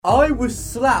I was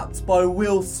slapped by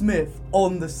Will Smith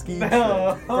on the ski trip.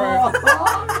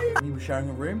 He was sharing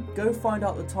a room. Go find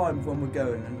out the time of when we're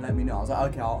going and let me know. I was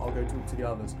like, okay, I'll go talk to the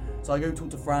others. So I go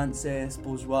talk to Francis,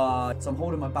 Bourgeois. So I'm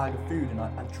holding my bag of food and I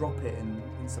drop it in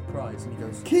surprise. And he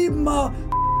goes, keep my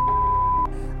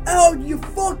out your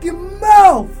fucking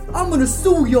mouth! I'm gonna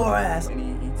sue your ass!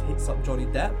 And he hits up Johnny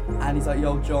Depp and he's like,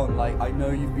 yo John, like I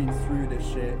know you've been through this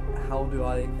shit. How do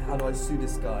I sue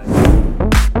this guy?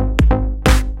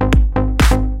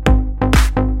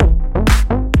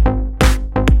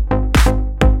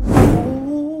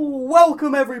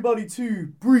 Welcome everybody to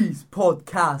Breeze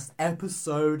Podcast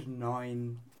episode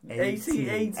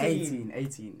 18.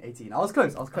 I was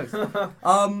close.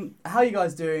 How are you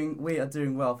guys doing? We are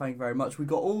doing well, thank you very much. We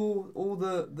got all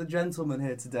the gentlemen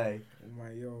here today. Oh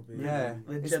my yo, baby. Yeah.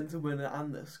 The gentlemen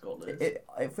and the scholars.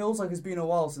 It feels like it's been a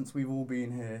while since we've all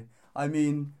been here. I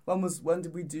mean, when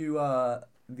did we do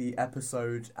the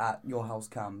episode at your house,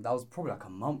 Cam? That was probably like a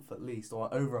month at least,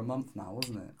 or over a month now,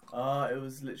 wasn't it? It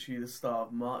was literally the start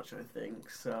of March, I think.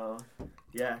 So,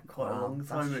 yeah, quite a long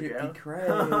time ago. That should be cray.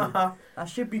 That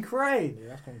should be cray. Yeah,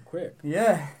 that's gone quick.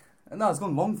 Yeah. No, it's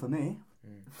gone long for me.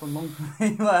 It's gone long for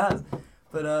me.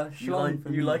 But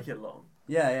you like it long.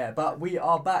 Yeah. But we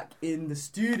are back in the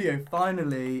studio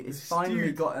finally. It's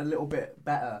finally got a little bit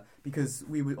better because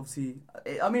we were obviously.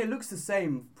 It looks the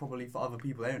same probably for other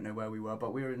people. They don't know where we were,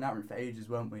 but we were in that room for ages,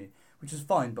 weren't we? Which is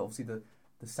fine. But obviously the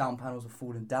sound panels were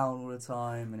falling down all the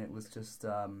time, and it was just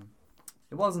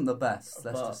it wasn't the best.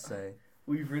 Let's just say.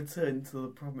 We've returned to the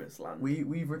promised land.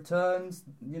 We've returned.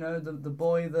 You know the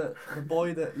boy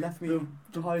that left me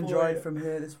high and dry from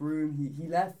here. This room. He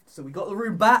left, so we got the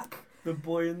room back. The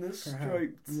boy in the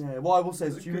striped. Yeah, what I will say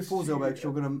is you move forwards a little bit because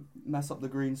you're going to mess up the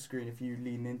green screen if you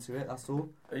lean into it, that's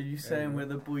all. Are you saying we're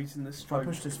the boys in the If I striped?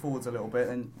 push this forwards a little bit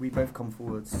and we both come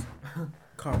forwards.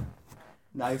 Come.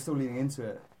 No, you're still leaning into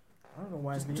it. I don't know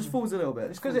why. Just forwards a little bit.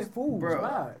 It's because it falls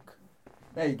back.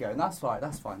 There you go, and that's fine.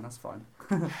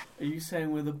 Are you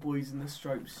saying we're the boys in the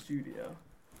striped studio?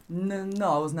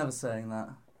 No, I was never saying that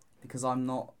because I'm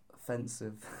not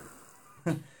offensive.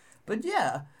 But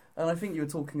yeah. And I think you were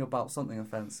talking about something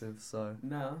offensive, so...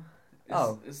 No.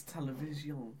 It's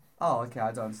television. Oh, okay,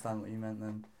 I don't understand what you meant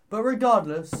then. But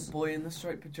regardless... Boy in the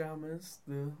striped pyjamas,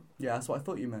 Yeah, that's what I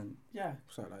thought you meant. Yeah.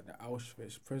 So like the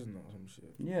Auschwitz prison or some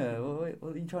shit. Yeah,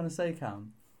 what are you trying to say,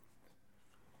 Cam?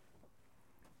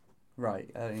 Right,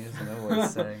 he doesn't know what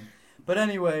he's saying. But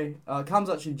anyway, Cam's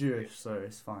actually Jewish, so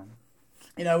it's fine.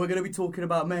 You know, we're going to be talking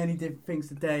about many different things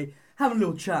today, having a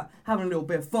little chat, having a little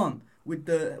bit of fun. With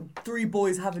the three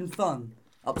boys having fun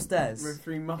upstairs We're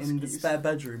three in muskies. the spare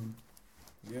bedroom.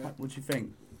 Yeah. What do you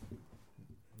think?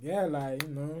 Yeah, like, you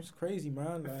know, it's crazy,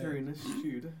 man. Like, Three in a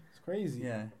studio. It's crazy.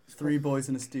 Yeah, three boys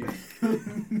in a stew.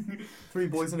 Three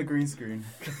boys in a green screen.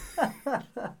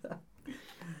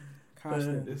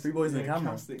 Casting. Three boys in a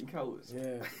camera. Casting couch.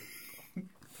 Yeah.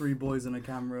 Three boys in a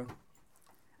camera.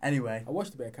 Anyway. I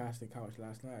watched a bit of Casting Couch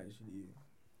last night, actually.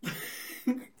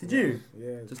 Did you?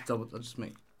 Yeah. I'll just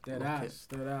make... Dead ass.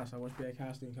 I watched a bit of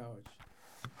Casting Couch.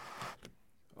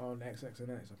 On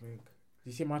XXNX, I think. Did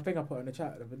you see my thing I put in the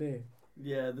chat the other day?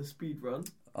 Yeah, the speed run.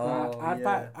 Oh, I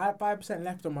had 5%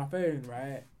 left on my phone,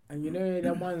 right? And you know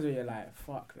them ones where you're like,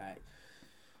 fuck, like,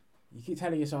 you keep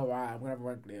telling yourself, right, I'm gonna have a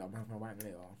wank later,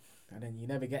 and then you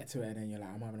never get to it, and then you're like,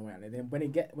 I'm having a wank later. Then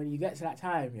when you get to that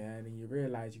time, yeah, and then you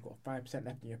realise you've got 5%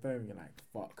 left in your phone, you're like,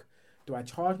 fuck, do I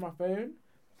charge my phone,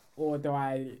 or do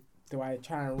I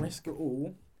try and risk it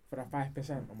all for that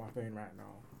 5% on my phone right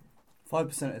now?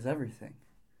 5% is everything.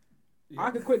 Yeah.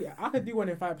 I could do one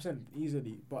in 5%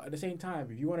 easily, but at the same time,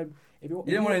 if you want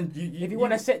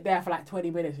to sit there for like 20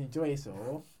 minutes and enjoy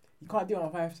yourself, you can't do it on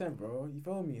 5%, bro. You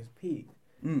feel me? It's peak.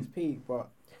 It's peak, but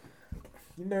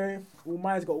you know, all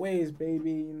mine's got ways,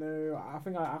 baby. You know, I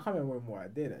think I can't remember what I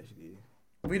did actually.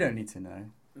 We don't need to know.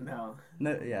 No.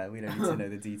 Yeah, we don't need to know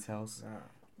the details. Nah.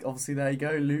 Obviously, there you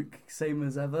go, Luke. Same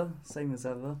as ever.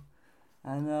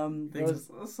 And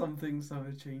Some things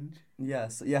never change.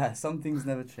 Yes, yeah, some things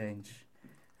never change.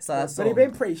 So but they've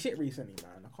been pretty shit recently,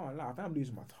 man. I can't lie. I think I'm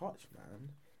losing my touch, man.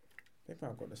 I think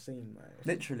I've got the same, man.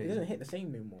 Literally. It doesn't hit the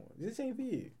same no more. Is it the same for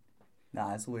you?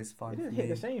 Nah, it's always fine. It for doesn't me. hit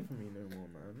the same for me no more,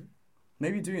 man.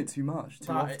 Maybe doing it too much,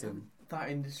 too often.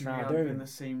 That industry Nah, hasn't don't. been the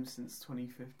same since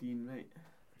 2015, mate.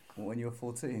 When you were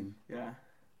 14. Yeah.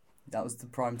 That was the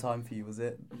prime time for you, was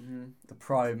it? Mm-hmm. The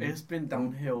prime. It's been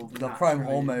downhill. The prime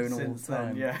hormone all since the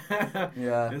time. then, yeah.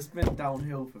 Yeah. It's been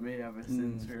downhill for me ever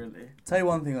since, really. Tell you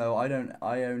one thing though,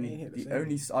 I only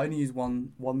use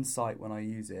one site when I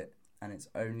use it, and it's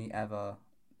only ever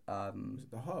Was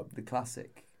it the hub? the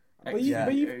classic. But Yeah.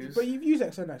 you've used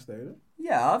XNX though.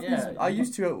 Yeah, I you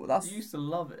used to. I used to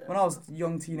love it. When I was a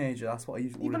young teenager, that's what I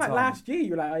used all Even the like time. last year,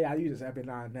 you were like, oh yeah, I use this every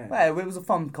now and then. Well, it was a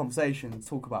fun conversation to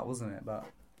talk about, wasn't it? But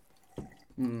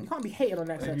You can't be hating on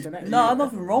XNX. No,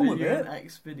 nothing wrong with Are you it. an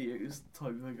X videos type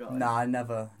of guy? Nah, I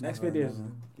never. Next never, video never.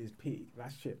 is peak.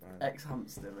 That's shit, man. X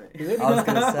hamster, mate. I was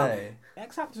gonna say.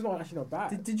 X-Ap's not actually not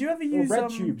bad. Did you ever Or use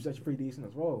RedTube's actually pretty decent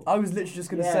as well. I was literally just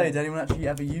gonna Yeah. say, did anyone actually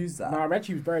ever use that? Nah,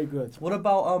 RedTube's very good. What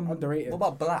about Underrated. What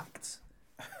about Blacked?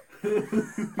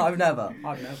 I've never.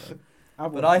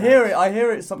 But I I hear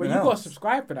it. It's But something you else. gotta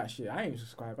subscribe for that shit. I ain't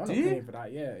subscribed. I'm Do not you? paying for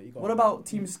that. Yeah, you got. What about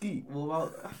Team Skeet?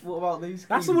 What about these?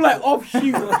 That's games all like that-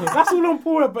 offshoot. That's all on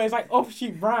Pornhub, but it's like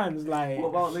offshoot brands. Like What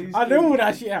about these? I know all games-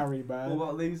 that shit, Harry, man. What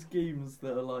about these games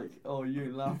that are like, oh,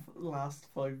 you last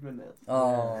 5 minutes?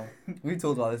 Oh, we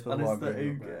talked about this And before. it's the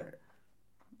Ouga.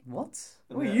 What?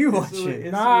 And What are it- you it's watching?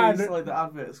 It's Nah, always the- like the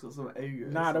advert's got some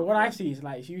Ouga. Nah, the one I see is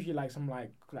like it's usually like some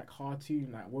like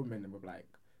cartoon like woman with like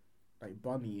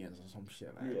bunny ears or some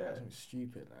shit like Yeah. that. Something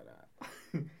stupid like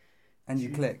that. And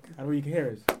you click. And all you can hear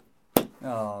is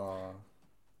Oh.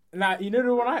 nah. You know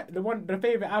the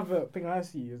favorite advert thing I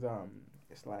see is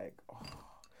it's like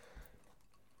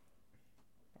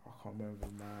I can't remember,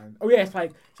 man. Oh yeah, it's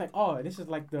like oh this is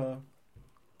like the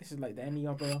any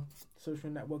other social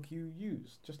network you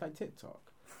use, just like TikTok.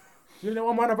 Do you know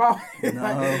what I'm on about?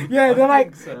 No. Yeah, they're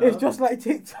like think so. it's just like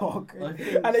TikTok, I and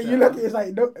think then you so. look, it's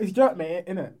like no, it's Jerkmate,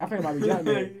 innit? I think it might be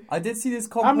Jerkmate. I did see this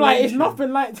compilation. I'm like, it's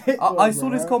nothing like TikTok. I saw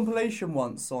this bro. compilation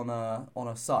once on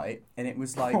a site, and it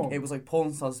was like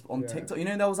porn stars on Yeah. TikTok. You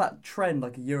know, there was that trend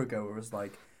like a year ago where it was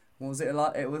like, what was it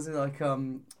like? It was like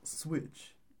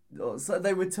switch. So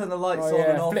they would turn the lights Oh, on yeah,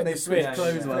 and off, flip and they the switch switch,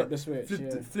 clothes. yeah. Like, Flip the switch,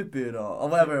 yeah. flip it or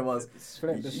whatever it was.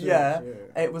 Flip the switch, Yeah.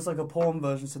 It was like a porn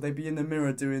version, so they'd be in the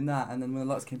mirror doing that, and then when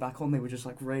the lights came back on, they were just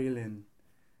like railing.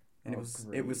 And Oh,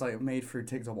 it was like made through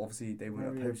TikTok. Obviously, they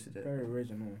wouldn't have posted it. Very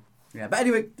original. Yeah, but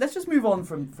anyway, let's just move on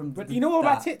from. But the- you know what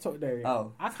about that. TikTok though?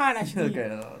 Oh, I can't actually.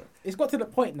 okay. It's got to the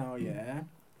point now, yeah.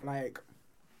 Like,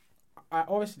 I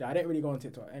don't really go on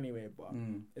TikTok anyway, but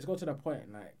it's got to the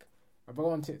point like. If I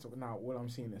go on TikTok now, all I'm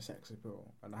seeing is sex appeal,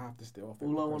 and I have to stay off it.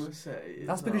 All I want to say is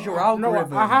That's because that- your No,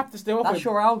 algorithm. I have to stay off That's it.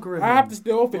 your algorithm. I have to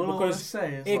stay off it All I wanna because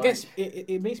say is it like, gets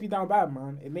it makes me down bad,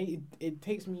 man. It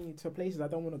takes me to places I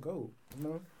don't want to go. You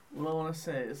know, All I want to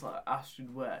say is like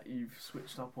Astrid Wet, you've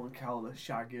switched up on Cowler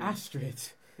Shaggin. Astrid.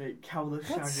 Hey, Cowler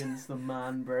Shaggin's the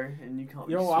man, bro, and you can't.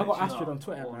 Yo, be I got switching Astrid up on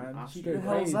Twitter, man. She Astrid goes Who the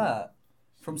Wet. hell's that?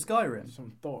 From Skyrim.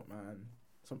 Some thought, man.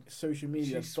 Some social She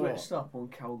media thought. switched up on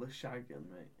Cowler Shaggin,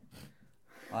 mate.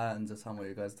 I don't understand what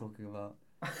you guys are talking about.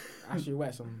 Actually,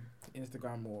 wet some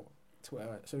Instagram or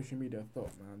Twitter, social media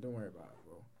thought, man. Don't worry about it,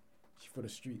 bro. She's for the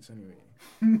streets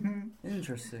anyway.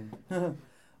 Interesting.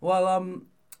 Well,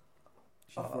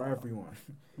 She's for everyone.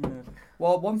 yeah.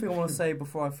 Well, one thing I want to say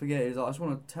before I forget is I just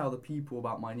want to tell the people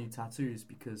about my new tattoos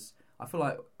because I feel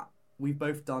like we've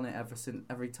both done it ever since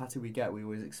every tattoo we get, we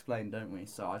always explain, don't we?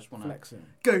 So I just want to Flexing.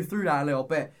 go through that a little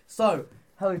bit. So,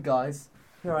 hello guys,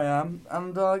 here I am,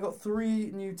 and I got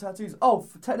 3 new tattoos. Oh,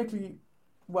 technically,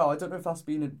 well, I don't know if that's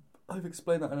been I've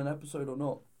explained that in an episode or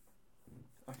not.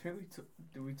 I think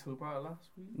did we talk about it last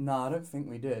week? Nah, I don't think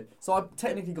we did. So I've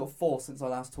technically got 4 since I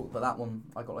last talked, but that one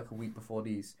I got like a week before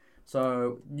these.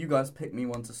 So you guys pick me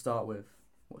one to start with.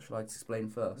 What should I explain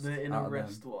first? The out inner of them?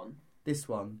 wrist one. This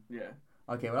one. Yeah.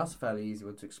 Okay, well that's a fairly easy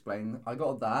one to explain. I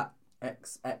got that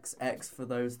XXX for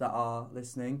those that are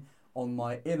listening on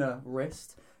my inner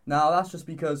wrist. Now that's just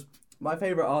because my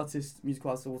favourite artist,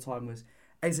 musical artist of all time was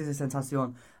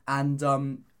XXXTentacion, and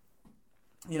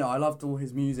you know I loved all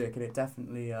his music, and it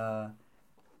definitely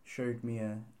showed me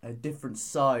a different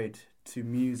side to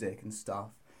music and stuff.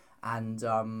 And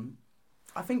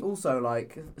I think also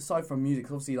like aside from music,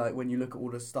 'cause obviously like when you look at all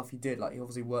the stuff he did, like he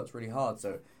obviously worked really hard,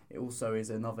 so it also is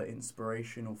another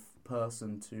inspirational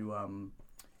person to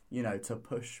you know, to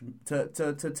push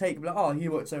to take like, oh, he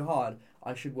worked so hard,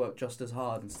 I should work just as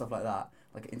hard and stuff like that,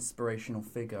 like an inspirational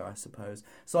figure, I suppose.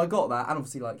 So I got that, and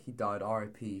obviously like he died,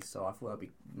 R.I.P. So I thought that'd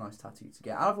be a nice tattoo to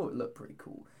get. And I thought it looked pretty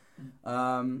cool.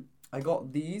 I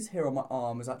got these here on my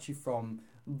arm. Is actually from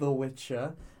The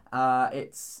Witcher.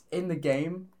 It's in the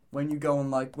game. When you go on,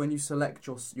 like, when you select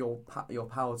your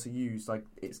power to use, like,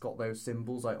 it's got those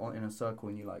symbols, like, in a circle,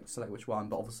 and you, like, select which one.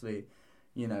 But obviously,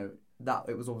 you know, that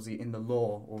it was obviously in the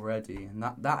lore already. And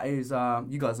that is,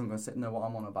 you guys aren't going to know what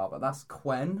I'm on about, but that's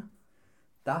Quen,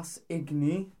 that's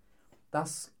Igni,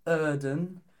 that's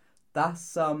Erden,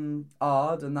 that's,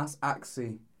 Ard, and that's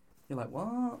Axie. You're like,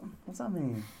 what? What's that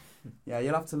mean? Yeah,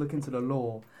 you'll have to look into the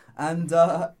lore. And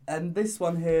this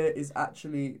one here is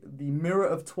actually the Mirror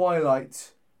of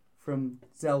Twilight from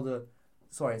Zelda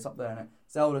sorry, it's up there, innit?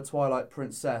 Zelda Twilight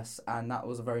Princess, and that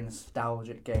was a very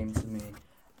nostalgic game to me.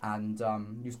 And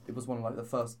it was one of like the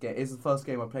first game. It's the first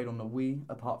game I played on the Wii,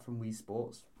 apart from Wii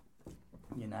Sports,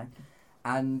 you know.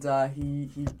 And he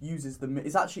uses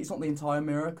it's not the entire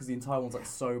mirror because the entire one's like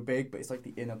so big, but it's like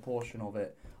the inner portion of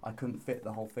it. I couldn't fit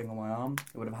the whole thing on my arm.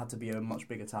 It would have had to be a much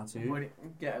bigger tattoo. When you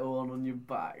get it all on your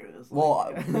back.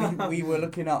 Well, we were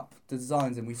looking up the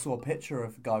designs and we saw a picture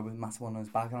of a guy with a massive one on his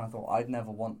back, and I thought I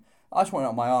just want it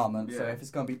on my arm, and so if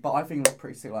it's gonna be, but I think it looks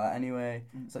pretty sick like that anyway.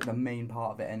 It's like the main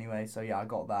part of it anyway. So yeah, I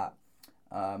got that.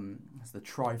 There's the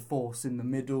Triforce in the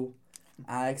middle,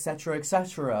 etc.,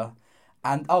 etc.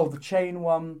 And the chain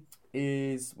one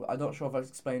is, I'm not sure if I've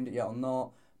explained it yet or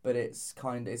not, but it's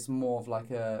more of like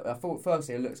I thought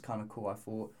firstly it looks kind of cool. I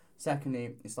thought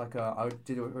secondly it's like I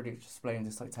did already explain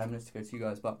this like 10 minutes ago to you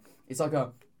guys, but it's like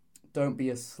don't be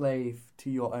a slave to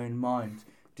your own mind.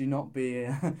 Do not be,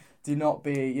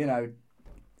 you know,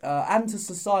 and to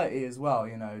society as well.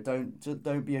 You know,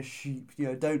 don't be a sheep. You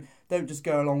know, don't just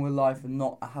go along with life and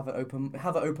not have an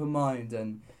open mind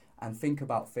and think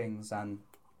about things and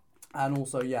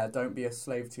also don't be a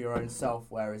slave to your own self.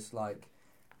 Where it's like,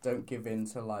 don't give in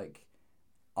to like,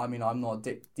 I mean, I'm not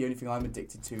the only thing I'm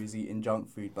addicted to is eating junk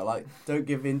food, but like, don't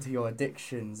give in to your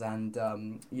addictions and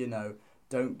you know,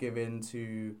 don't give in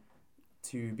to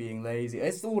being lazy.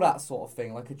 It's all that sort of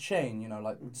thing, like a chain, you know,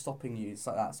 like stopping you. It's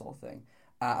like that sort of thing.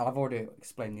 And I've already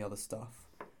explained the other stuff,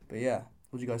 but yeah,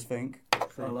 what do you guys think?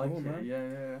 I like it.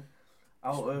 Yeah.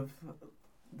 Out of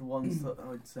the ones that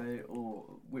I'd say, or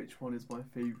which one is my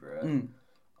favourite?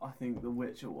 I think the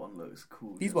Witcher one looks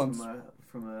cool. These ones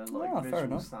from a like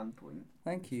visual standpoint.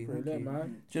 Thank you. Brilliant,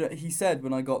 man. Do you know, he said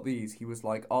when I got these, he was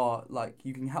like, like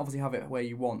you can obviously have it where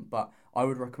you want, but I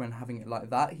would recommend having it like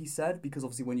that. He said because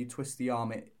obviously when you twist the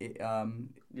arm, it you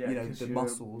know, the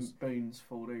muscles bones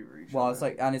fold over each other. Well, it's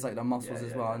like, and it's like the muscles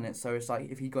as well, and it. So it's like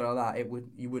if he got it like that,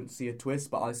 you wouldn't see a twist.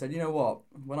 But I said, you know what?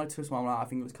 When I twist my arm out, I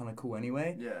think it was kind of cool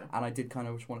anyway. Yeah. And I did kind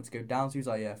of just want it to go down. So he was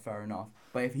like, yeah, fair enough.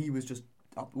 But if he was just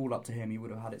all up to him, he would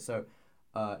have had it so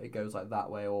it goes like that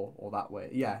way or that way.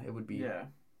 Yeah, it would be.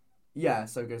 Yeah,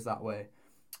 so it goes that way.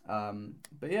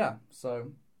 But yeah,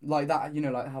 so like that, you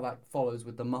know, like how that follows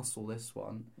with the muscle. This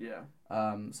one. Yeah.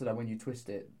 So that when you twist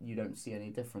it, you don't see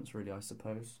any difference, really, I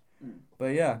suppose.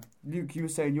 But yeah, Luke, you were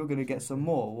saying you're gonna get some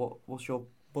more. What's your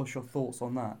thoughts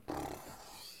on that?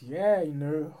 Yeah, you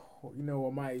know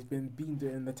what, Mike's been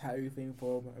doing the tattoo thing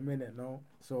for a minute now.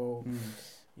 So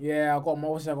yeah, I got my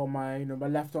my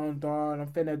left arm done.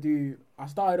 I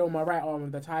started on my right arm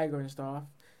with the tiger and stuff.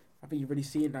 I think you've already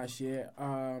seen that shit.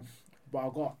 But I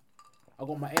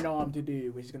got my inner arm to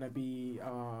do, which is gonna be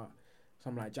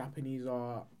some like Japanese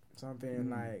art,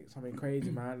 something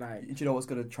crazy, man. Like, do you know what's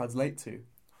gonna translate to?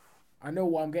 I know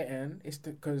what I'm getting. It's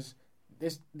because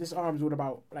this arm's all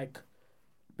about like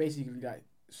basically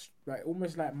like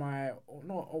almost like my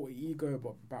not alter ego,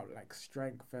 but about like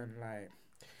strength and like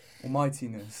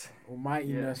almightiness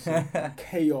and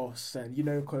chaos, and you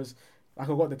know, because like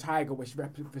I got the tiger, which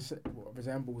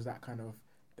resembles that kind of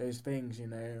those things, you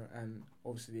know, and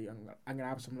obviously I'm gonna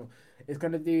have some. It's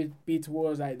gonna be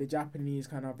towards like the Japanese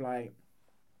kind of like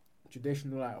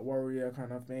traditional like warrior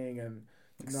kind of thing, and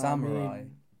like samurai. I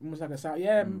mean? Almost like a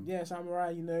samurai,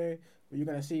 you know. But you're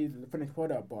gonna see the finished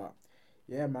product, but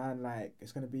yeah, man, like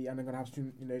it's gonna be, and I'm gonna have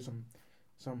some, you know,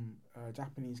 some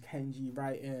Japanese kanji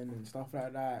writing and stuff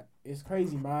like that. It's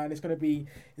crazy, man. It's gonna be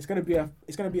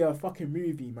a fucking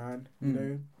movie, man. You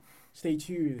know, stay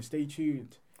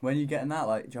tuned. When are you getting that?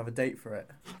 Like, do you have a date for it?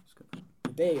 The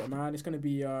date, man. It's gonna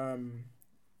be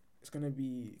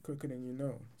quicker than you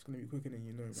know.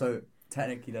 Man. So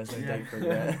technically, there's no date for it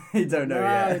yet. You don't know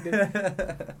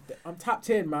yet. I'm tapped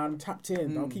in, man.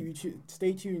 I'll keep you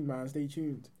stay tuned, man. Stay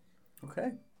tuned.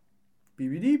 Okay.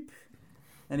 Beep.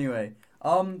 Anyway,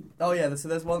 so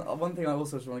there's one thing I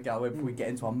also just want to get away before we get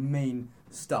into our main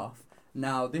stuff.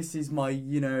 Now, this is my,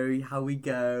 you know, how we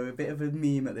go, a bit of a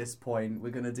meme at this point.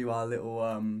 We're going to do our little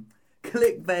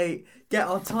clickbait, get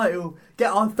our title,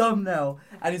 get our thumbnail,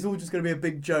 and it's all just going to be a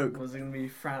big joke. Was it going to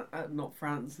be not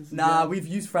Francis? Nah, we've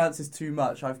used Francis too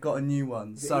much. I've got a new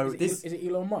one. Is it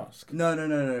Elon Musk?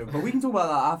 No. But we can talk about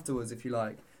that afterwards if you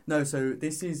like. No, so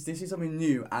this is something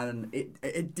new, and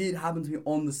it did happen to me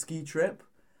on the ski trip.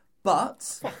 But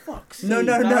for fuck's sake, no.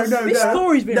 This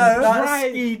story's been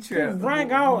ski trip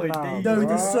rang out now. No,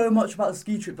 there's so much about the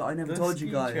ski trip that I never told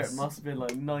you guys. The ski trip must have been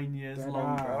like 9 years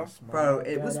long, bro.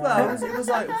 It was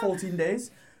like 14 days.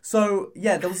 So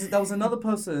yeah, there was another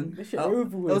person. This shit over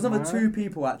with, there was another man. 2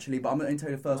 people actually, but I'm going to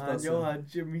tell you the first person. You had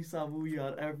Jimmy Savile, you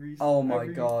had every. Oh my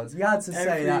god, you had to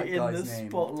say that guy's in the name.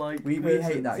 Spotlight. We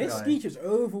hate that This guy. speech is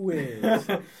over with.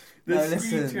 The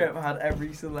ski trip had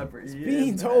every celebrity. It's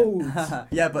being told.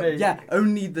 Yeah, but Mate,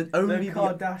 only the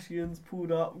Kardashians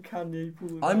pulled up. Kanye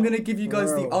pulled up. I'm gonna give you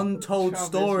guys the Bro. untold Travis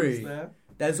story. was there.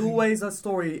 There's always a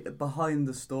story behind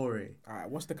the story. Alright,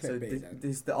 what's the So clip?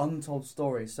 this is the untold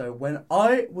story. So when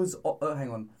I was,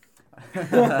 hang on,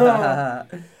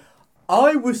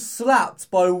 I was slapped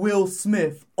by Will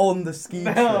Smith on the ski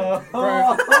trip.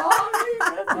 Bro.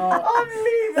 I'm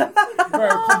leaving. Bro,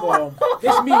 come on.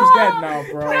 This meme's dead now,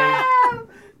 bro.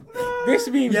 This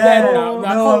meme's dead now.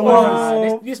 Come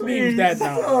on. This meme's dead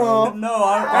now. Bro. No,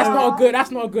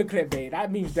 That's not a good clip, mate. That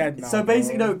meme's dead now. So bro.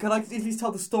 basically, no. Can I at least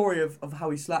tell the story of how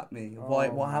he slapped me?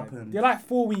 What happened? You're like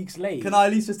 4 weeks late. Can I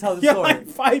at least just tell the You're story? like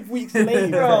 5 weeks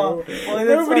late, bro. Well,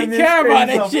 Nobody care about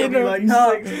that shit, no. Like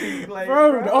No. 6 weeks later,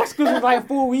 Bro, the Oscars was like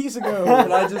 4 weeks ago.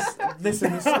 Can I just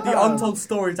listen? The untold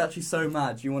story is actually so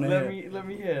mad. Do you want to hear? Let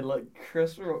me hear. Like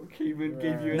Chris Rock came and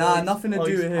gave you an Nah, ice, nothing to do ice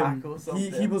with pack him. or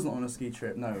something. He wasn't on a ski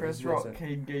trip. No. Chris it was Rock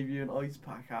came gave you an ice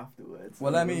pack afterwards.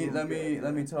 Well, let me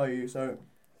tell you. So,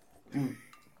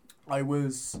 I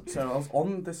was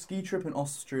on the ski trip in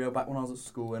Austria back when I was at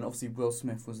school, and obviously Will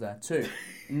Smith was there too.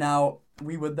 Now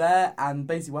we were there, and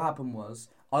basically what happened was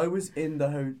I was in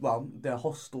the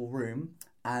hostel room,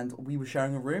 and we were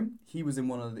sharing a room. He was in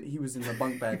the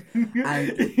bunk bed,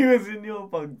 and he was in your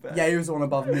bunk bed. yeah, he was the one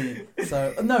above me.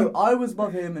 So no, I was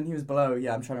above him and he was below.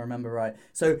 Yeah, I'm trying to remember right.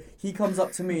 So he comes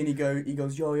up to me and he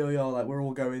goes, yo, like we're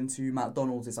all going to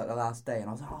McDonald's. It's like the last day, and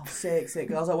I was like, oh, sick.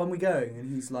 I was like, when we going?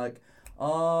 And he's like,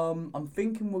 I'm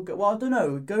thinking we'll go. Well, I don't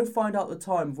know. Go find out the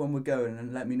time of when we're going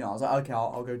and let me know. I was like, okay,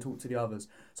 I'll go talk to the others.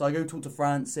 So I go talk to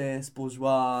Francis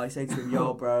Bourgeois. I say to him,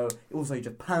 yo, bro. Also, he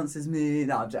just pantses me.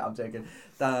 No, I'm joking.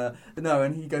 No,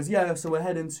 and he goes, yeah. So we're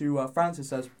heading to. Francis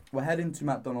says we're heading to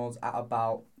McDonald's at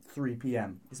about 3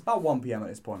 p.m. It's about 1 p.m. at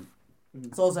this point.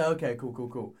 So I was like, okay,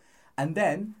 cool. And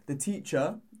then the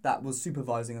teacher that was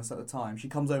supervising us at the time, she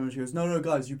comes over and she goes, no,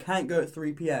 guys, you can't go at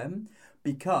 3 p.m.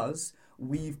 because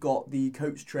we've got the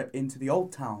coach trip into the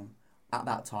Old Town at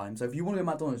that time. So if you want to go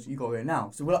to McDonald's, you got to go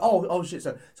now. So we're like, oh shit.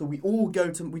 So we all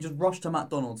we just rush to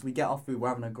McDonald's. We get our food. We're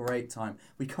having a great time.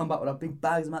 We come back with our big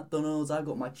bags of McDonald's. I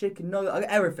got my chicken nugget. I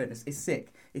got everything. It's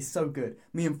sick. It's so good.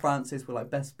 Me and Francis were like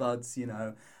best buds, you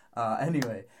know.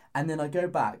 Anyway, and then I go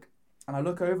back and I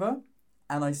look over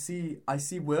and I see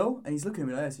Will and he's looking at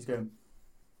me like this. He's going,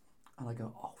 and I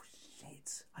go, oh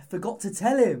shit, I forgot to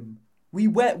tell him. We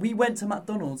went to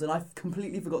McDonald's and I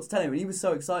completely forgot to tell him, and he was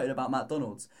so excited about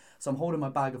McDonald's. So I'm holding my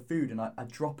bag of food and I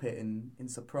drop it in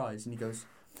surprise, and he goes,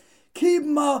 keep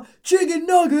my chicken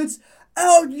nuggets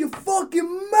out your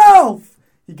fucking mouth,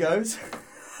 he goes.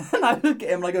 And I look at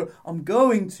him and I go, I'm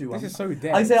going to. This is so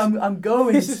dead. I say, I'm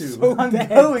going this to. Is so I'm dead,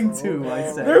 going bro. to,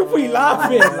 I say. Nobody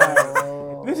laughing.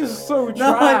 This is so trash.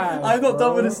 No, I'm not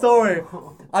done with the story.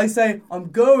 I say, I'm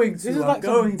going to. This is like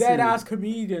some dead-ass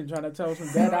comedian trying to tell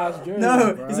some dead-ass jokes.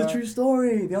 No, bro. it's a true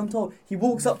story. The untold. He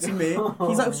walks up to me.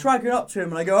 He's like straggling up to him,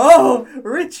 and I go, "Oh,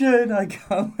 Richard!" I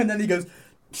go, and then he goes,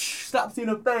 slaps me in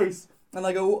the face, and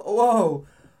I go,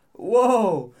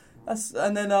 "Whoa."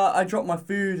 And then I drop my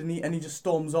food, and he just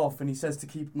storms off, and he says to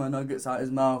keep my nuggets out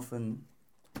his mouth, and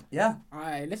yeah.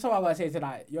 Alright, listen what I'm gonna say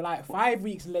tonight. You're like 5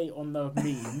 weeks late on the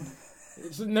meme.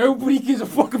 So nobody gives a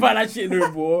fuck about that shit no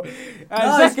more. And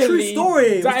no, secondly, it's a true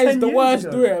story. That is the worst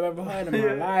ago. story I've ever heard in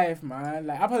my life, man.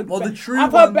 Like I've heard,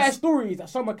 I've heard better stories at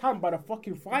summer camp by the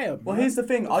fucking fire. Well, man. here's the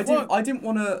thing. I didn't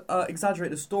want to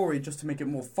exaggerate the story just to make it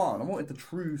more fun. I wanted the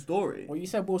true story. Well, you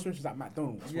said Will Smith was at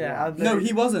McDonald's. Yeah. No,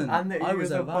 he wasn't. And I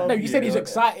was above No, you said he's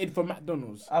excited for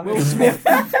McDonald's. And Will Smith.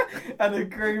 And a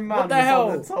grown man What the was hell?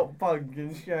 on the top bunk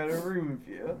and sharing a room with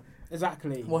you.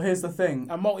 Exactly. Well, here's the thing.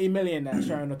 A multi-millionaire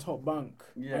sharing a top bunk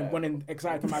and winning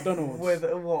excited for McDonald's. With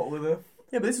a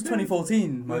Yeah, but this is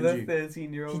 2014, mind with a you.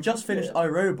 13-year-old. He just finished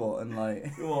iRobot and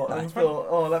like. What? And thought,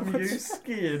 oh, let me go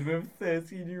skiing with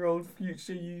 13-year-old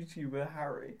future YouTuber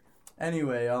Harry.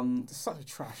 Anyway, It's such a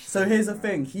trash. So here's the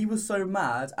thing. He was so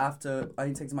mad after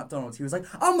I take to McDonald's. He was like,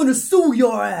 "I'm gonna sue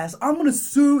your ass. I'm gonna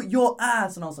sue your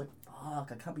ass." And I was like,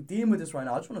 "Fuck! I can't be dealing with this right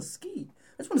now. I just want to ski.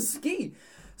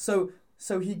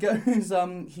 So he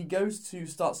goes to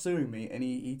start suing me, and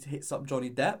he hits up Johnny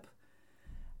Depp,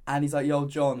 and he's like, "Yo,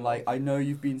 John, like I know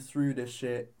you've been through this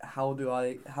shit. How do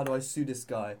I sue this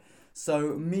guy?"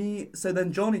 So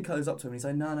then Johnny goes up to him, and he's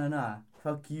like, "No,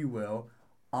 fuck you, Will.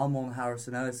 I'm on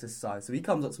Harrison Ellis' side. So he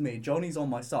comes up to me. Johnny's on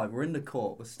my side. We're in the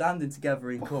court. We're standing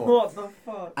together in court. What the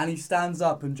fuck? And he stands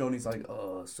up, and Johnny's like,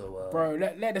 Bro,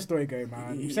 let the story go,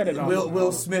 man. You said it last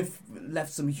Will Smith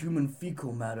left some human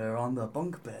fecal matter on the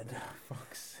bunk bed.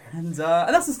 Fuck's sake. And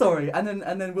that's the story. And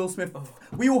then Will Smith,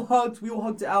 we all hugged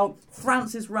it out.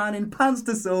 Francis ran in pants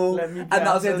to soul, and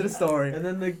that was the end of the story. And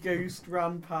then the ghost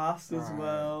ran past as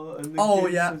well, and the Oh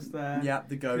ghost yeah, was there. yeah,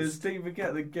 the Because ghost. don't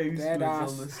forget the ghost Dead was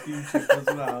ass. on the ski trip as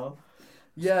well.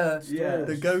 Yeah, Yeah.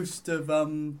 the ghost of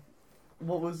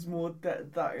What was more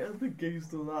the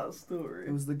ghost of that story?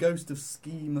 It was the ghost of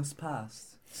Ski Must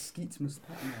Pass. Skeet Must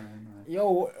Pass. No.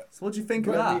 Yo, So what do you think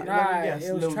of Let that? Nah, Yes,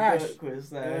 it was Lil trash. Durk was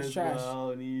there It was as trash.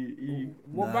 well, and he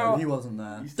what No, about he wasn't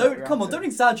there. He started Don't come on, rapping. don't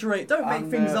exaggerate. Don't make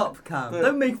And, things up, Cam. the-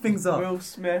 Don't make things up. Will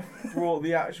Smith brought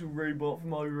the actual robot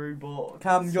from iRobot.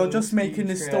 Cam, to you're the just ski making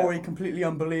this trip. story completely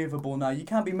unbelievable now. You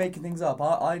can't be making things up.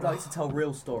 I like to tell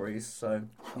real stories, so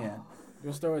yeah.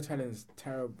 your storytelling's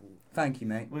terrible? Thank you,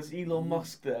 mate. Was Elon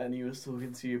Musk there, and he was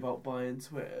talking to you about buying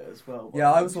Twitter as well?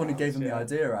 Yeah, I was the one who gave him the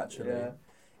idea, actually. Yeah.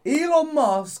 Elon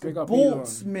Musk Big up bought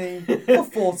Elon. me for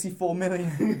 44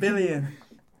 billion.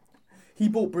 He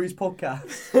bought Bruce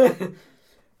podcast.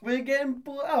 We're getting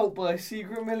bought out by a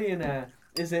secret millionaire.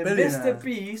 Is it Billionaire. Mr.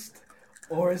 Beast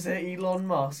or is it Elon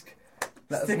Musk?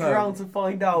 Let us Stick know. around to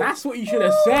find out. That's what you should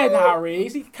have said, Harry.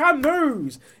 See, Cam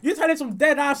knows. You're telling some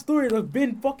dead ass story that's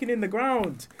been fucking in the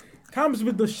ground. Cam's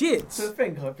with the shit. To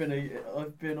think I've been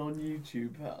on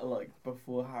YouTube like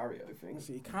before Harry, I think.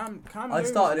 See, Cam I knows,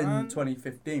 started man. in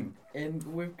 2015.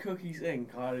 With Cookies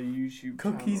Inc. I had a YouTube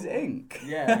Cookies channel. Inc.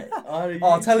 Yeah. I had a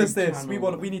Oh, tell YouTube us this.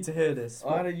 channel. We need to hear this.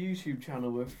 I had a YouTube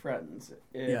channel with friends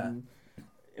in Yeah.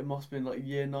 it must have been like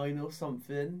year 9 or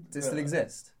something. Does it still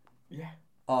exist? Yeah.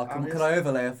 Oh, And can I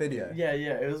overlay a video? Yeah,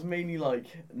 it was mainly like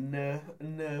Nerf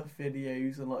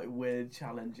videos and like weird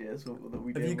challenges that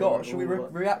we did. Have you where got? it Should we all,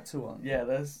 react to one? Yeah,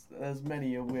 there's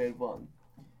many a weird one.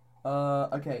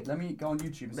 Okay, let me go on YouTube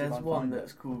and see if I There's can one find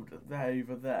that's it. called There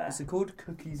Over There. Is it called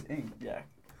Cookies Inc? Yeah.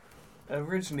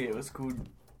 Originally it was called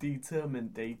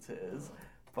Determined Daters,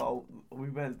 but we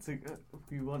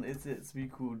wanted it to be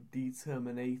called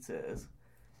Determinators.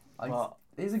 But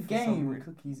There's a for some game, re-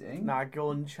 Cookies Inc. now go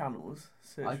on channels.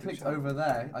 Search I for clicked channels. over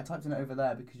there. I typed in it over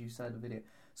there because you said the video.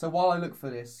 So while I look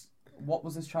for this, what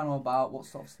was this channel about? What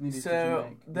sort of videos did you So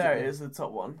make? Was there it it is, the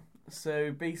top one.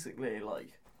 So basically,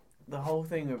 like, the whole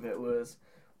thing of it was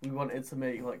we wanted to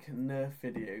make like Nerf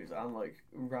videos and like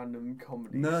random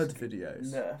comedy Nerd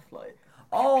videos. Nerf, like,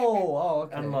 Oh,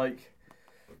 okay. and like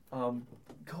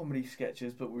comedy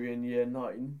sketches, but we were in year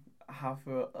 9.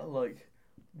 Like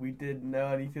we didn't know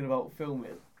anything about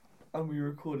filming, and we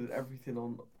recorded everything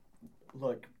on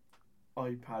like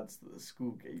iPads that the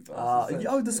school gave us. the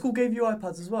essentially. school gave you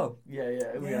iPads as well. Yeah,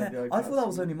 we Yeah, had the I thought that iPads.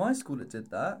 was only my school that did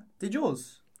that. Did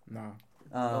yours? Nah.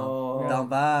 Oh, Oh. down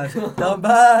bad, down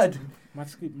bad. My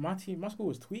school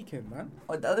was tweaking, man.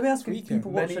 Let me ask you, Tweaking.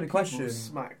 people Many watching a people question.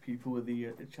 smack people with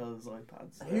each other's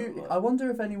iPads. Who? I wonder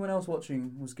if anyone else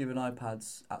watching was given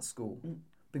iPads at school. Mm.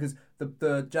 Because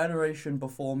the generation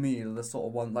before me, the sort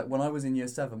of one, like when I was in year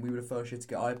 7, we were the first year to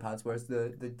get iPads, whereas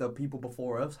the people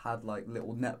before us had like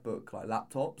little netbook, like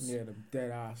laptops. Yeah, the dead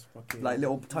ass fucking. Like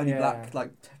little tiny Yeah. black,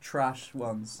 like trash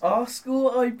ones. Our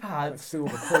school like iPads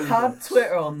silver coin had box.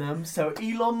 Twitter on them, so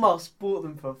Elon Musk bought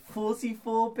them for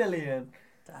 44 billion.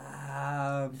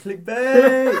 Damn,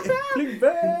 clickbait!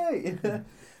 Clickbait!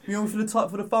 You know,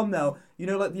 for the thumbnail, you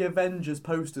know, like the Avengers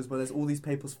posters where there's all these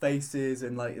people's faces,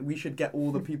 and like we should get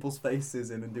all the people's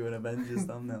faces in and do an Avengers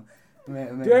thumbnail. Do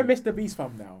a Mr. Beast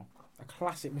thumbnail. A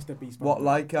classic Mr. Beast thumbnail. What,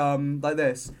 like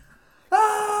this?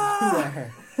 Ah!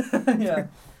 Yeah. Yeah.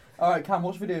 All right, Cam,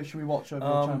 which video should we watch over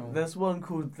your channel? There's one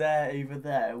called There Over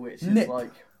There, which Nip. is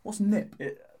like What's nip?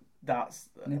 that's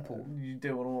Nipple. You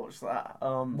do want to watch that.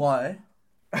 Why?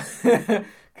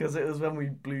 Because it was when we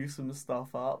blew some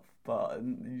stuff up, but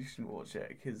you shouldn't watch it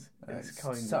because it's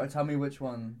kind So of. tell me which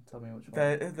one. Tell me which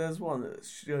one. There's one that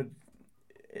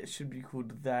should be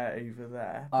called There Over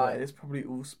There, but Alright. it's probably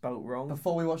all spelt wrong.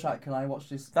 Before we watch that, can I watch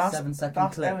this That's 7-second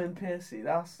that's clip? Ellen Piercy.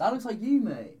 That's That looks like you,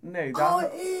 mate. no. That, Oh,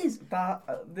 it is. That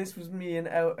this was me and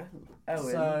Owen.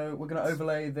 So we're gonna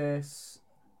overlay this.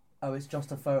 Oh, it's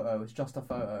just a photo. It's just a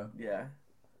photo. Yeah,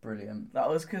 Brilliant. that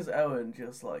was because Owen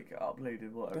just like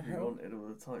uploaded whatever The he hell? wanted all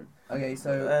the time. Okay,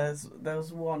 so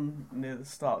There's one near the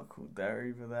start called There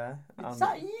Over There. is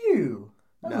that you?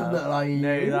 That doesn't look like you.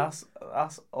 No,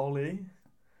 that's Ollie.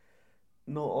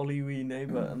 Not Ollie we know,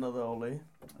 but another Ollie.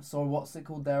 So what's it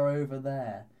called? They're over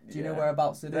there. Do you know Yeah.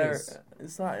 whereabouts it There, is?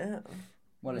 is that it?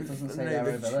 Well, it doesn't say No, they're the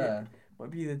over chi- there. Might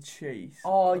be the Chase.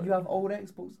 Oh, you have old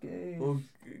Xbox games. Or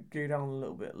go down a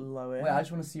little bit lower. Wait, I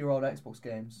just want to see your old Xbox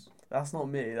games. That's not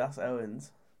me. That's Owen's.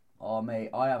 Oh, mate,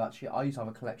 I used to have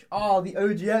a collection. Oh, the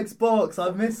OG Xbox. I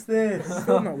missed this.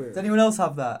 Film that with? Does anyone else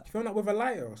have that? Film that with a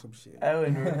lighter or some shit.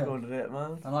 Owen recorded it,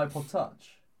 man. An iPod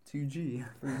Touch. 2G.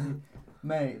 3G.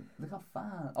 Mate, look how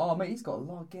fan. Oh, mate, he's got a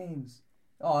lot of games.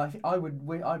 Oh,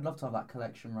 I'd love to have that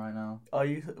collection right now.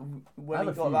 When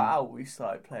he got that out, we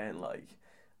started playing like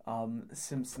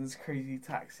Simpsons Crazy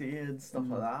Taxi and stuff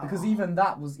like that. Because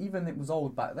it was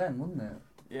old back then, wasn't it?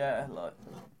 Yeah, like.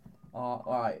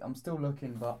 Alright, I'm still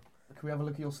looking, but can we have a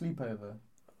look at your sleepover?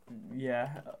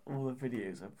 Yeah, all the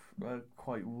videos are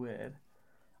quite weird.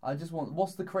 I just want.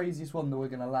 What's the craziest one that we're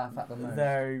gonna laugh at the most?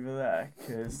 They're over there,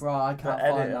 because bro, I can't the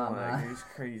find edit that, on man. it goes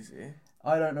crazy.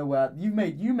 I don't know where you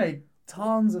made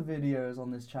tons of videos on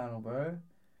this channel, bro.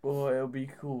 Or it'll be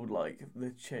called like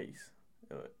The Chase.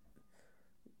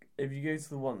 If you go to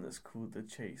the one that's called The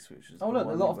Chase, which is a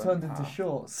lot have turned into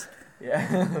shorts.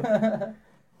 Yeah.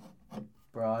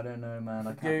 Bro, I don't know, man.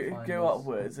 I can't find go this.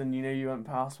 upwards, and you went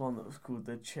past one that was called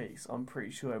The Chase. I'm pretty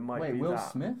sure it might be Will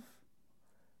that. Smith?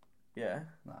 Yeah.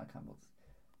 No, I can't.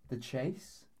 The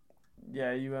Chase?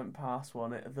 Yeah, you went past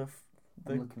one. I'm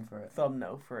looking for it.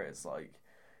 Thumbnail for it's like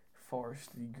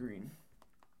foresty green.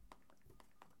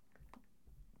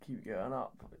 Keep going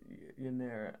up. You're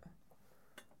near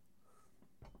it.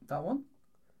 That one?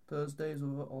 Thursdays with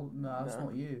no, that's No.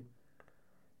 not you.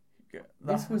 Yeah,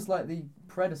 This was like the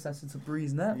predecessor to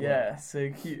Breeze Network. Yeah, so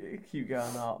keep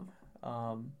going up.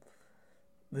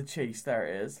 The Chase, there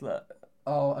it is. Look.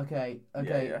 Oh, okay.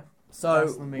 Okay. Yeah. So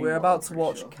That's the main we're one, about I'm to pretty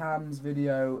watch sure. Cam's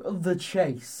video, The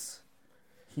Chase.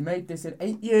 He made this in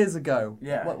 8 years ago.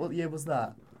 Yeah. What year was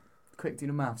that? Quick, do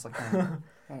the maths. I can't.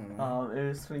 I don't know. It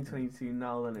was 2022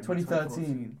 now. Then it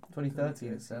 2013.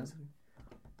 2013 it says.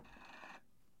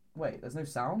 Wait, there's no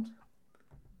sound?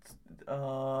 Hang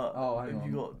on.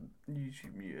 you got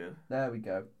YouTube muted? There we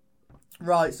go.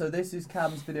 Right, so this is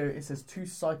Cam's video. It says 2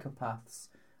 psychopaths,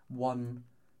 1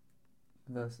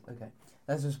 verse. Okay,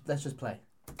 let's just play.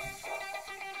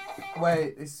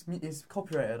 Wait, it's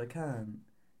copyrighted. I can't.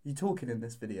 You talking in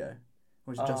this video,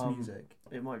 or is it just music?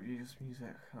 It might be just music.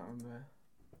 I can't remember.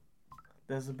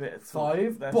 There's a bit of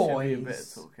Five there boys. Should be a bit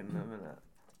of talking in a minute.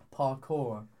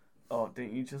 Parkour. Oh,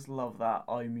 don't you just love that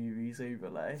iMovies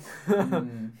overlay?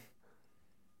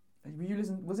 You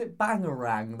listen? Was it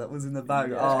Bangarang that was in the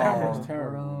background? Yeah. That Oh, was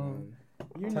terrible. bro. Man.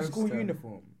 You in the school Toaster.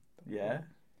 uniform. Yeah.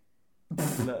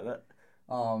 Look.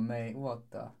 Oh, mate, what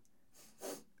the?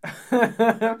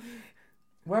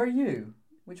 Where are you?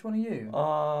 Which one are you?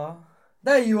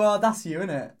 There you are. That's you,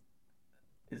 innit?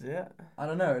 Is it? I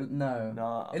don't know. No.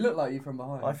 Nah. It looked like you from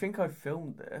behind. I think I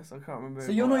filmed this. I can't remember. So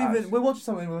if you're I not even. actually- We're watching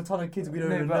something with a ton of kids we don't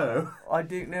No, even but know. I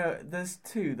do know. There's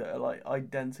 2 that are like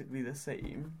identically the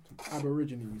same.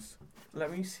 Aborigines.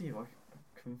 Let me see if I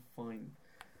can find.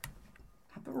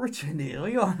 Aborigine, what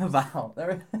are you on about?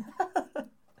 Do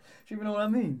you even know what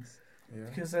that means? Yeah.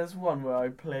 Because there's one where I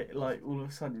play, like, all of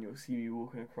a sudden you'll see me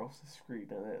walking across the screen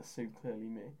and it's so clearly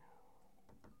me.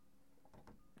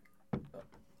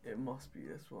 It must be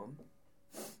this one.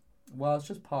 Well, it's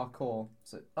just parkour.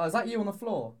 So, is that you on the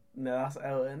floor? No, that's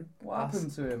Elton. What That's-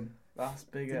 happened to him? That's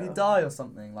big Did he Elton. die or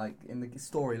something? Like in the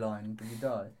storyline, did he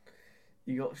die?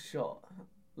 You got shot.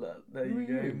 Look, there Who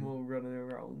you are go, you? more running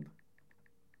around.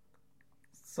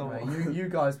 Mate, you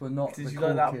guys were not Did the you cool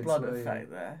like that kids, blood were you?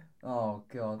 effect there? Oh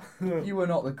god, you were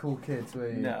not the cool kids, were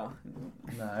you? No.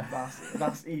 No.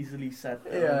 That's easily said.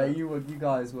 though, Yeah, isn't it? you were. You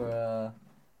guys were.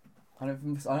 I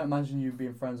don't imagine you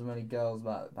being friends with many girls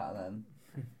back then.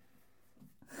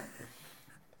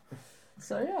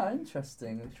 So yeah,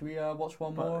 interesting. Should we watch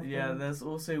one more? But yeah, there's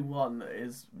also one that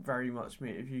is very much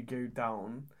me. If you go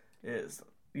down,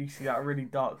 you see that really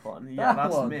dark one. Yeah, That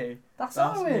that's one? me. That's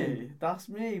That's Owen. me. That's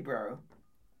me, bro.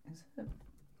 Is it?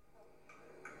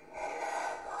 Oh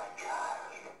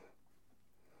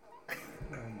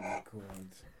my god.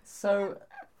 So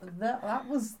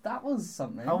that was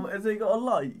something. Has it got a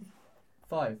light?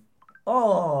 5.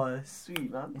 Oh,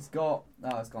 sweet man. It's got.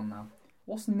 Oh, it's gone now.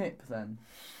 What's nip then?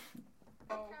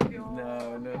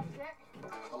 No.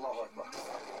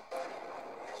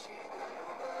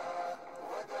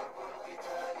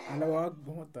 Hello,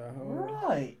 what the hell?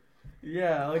 Right.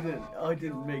 Yeah, I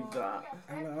didn't make that.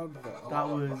 Hello, That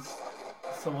was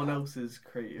someone else's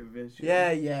creative vision.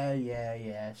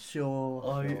 Yeah. Sure.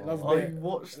 Love I bit-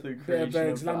 watched the bit of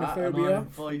creation of that, and I Islamophobia.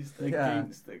 advised Yeah.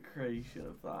 against the creation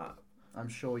of that. I'm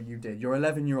sure you did. Your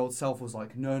 11-year-old self was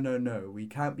like, no, we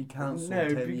can't be cancelled No,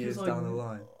 10 because years down the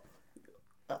line.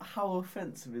 How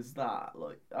offensive is that?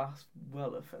 Like, that's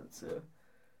well offensive.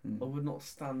 I would not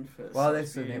stand for it. Well,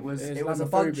 listen, it was a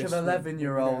bunch of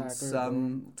 11-year-olds,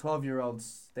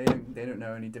 12-year-olds. They don't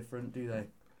know any different, do they?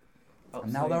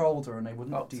 And now they're older and they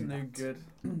wouldn't up do to that. no good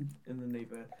in the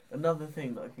neighbourhood. Another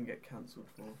thing that I can get cancelled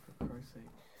for Christ's sake.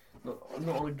 Not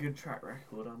on a good track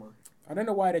record, am I? I don't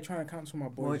know why they're trying to cancel my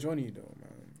boy Johnny though,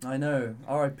 man. I know.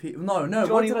 R.I.P. No.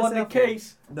 Johnny won the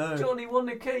case. No. Johnny won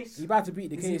the case. He about to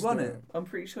beat the case. He won it. I'm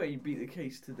pretty sure he beat the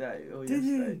case today or Did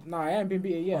yesterday. he? Nah, I haven't been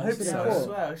beaten yet. I hope He's so. still in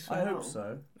court. I swear I now. hope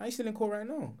so. Nah, he's still in court right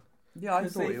now. Yeah, I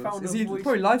 'Cause thought they he was. found Is a he voice-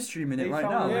 probably live streaming it They right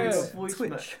found now? a load Yeah. of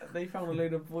Twitch. They found a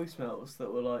load of voicemails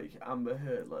that were like Amber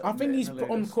Heard. Like, I think he's admitting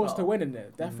a load on of course to stuff. winning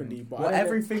it, definitely. But Well, I don't know-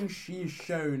 everything she's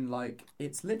shown, like,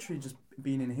 it's literally just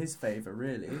been in his favour,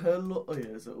 really. Her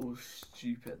lawyers are all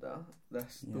stupid now.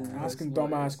 That's the Yeah. worst asking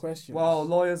lawyers. dumbass questions. Well,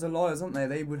 lawyers are lawyers, aren't they?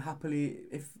 They would happily,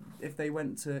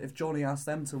 if Johnny asked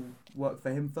them to work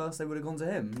for him first, they would have gone to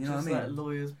him. You know Just what I let mean?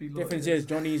 lawyers be lawyers. difference is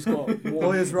Johnny's got more.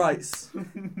 Lawyers' rights.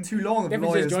 Too long of Difference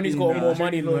lawyers is Johnny's being, got more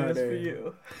money than her. lawyers for Though.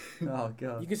 you. Oh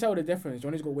god. You can tell the difference.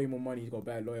 Johnny's got way more money. He's got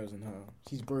better lawyers than her.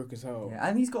 She's broke as hell. Yeah,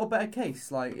 and he's got a better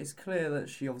case. Like, it's clear that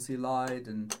she obviously lied.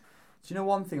 And do you know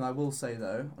one thing I will say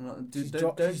though? I'm not, She's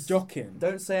don't jocking.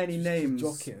 don't say any She's names.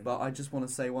 jocking. But I just want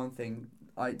to say one thing.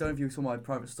 I don't know if you saw my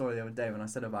private story the other day when I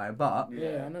said about it, but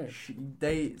Yeah, I know.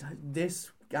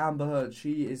 this Amber Heard,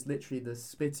 she is literally the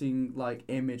spitting like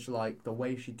image, like the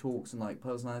way she talks and like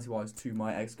personality wise to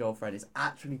my ex-girlfriend. It's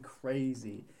actually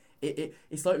crazy.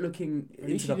 It's like looking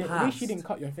into the At past. least she didn't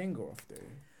cut your finger off, though.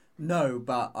 No,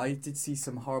 but I did see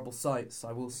some horrible sights.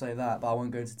 I will say that, but I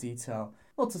won't go into detail.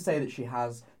 Not to say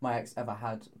that my ex ever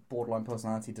had borderline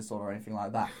personality disorder or anything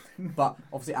like that. But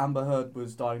obviously Amber Heard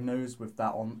was diagnosed with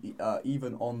that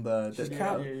even on the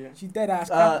She's dead ass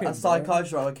capping. a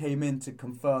psychiatrist came in to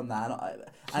confirm that.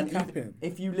 And She's capping.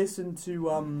 if you listen to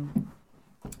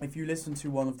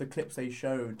one of the clips they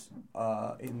showed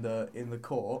in the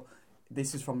court,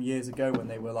 this is from years ago when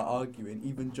they were like arguing.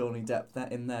 Even Johnny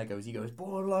Depp in there goes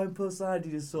borderline personality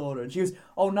disorder, and she goes,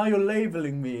 "Oh, now you're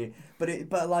labelling me," but it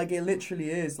literally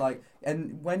is like.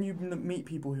 And when you meet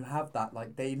people who have that,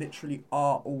 like they literally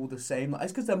are all the same. Like,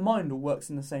 it's because their mind all works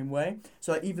in the same way.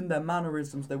 So like, even their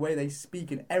mannerisms, the way they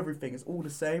speak, and everything is all the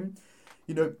same.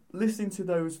 You know, listening to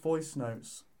those voice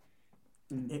notes,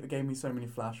 it gave me so many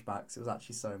flashbacks. It was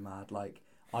actually so mad. Like.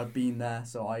 I've been there,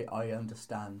 so I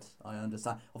understand.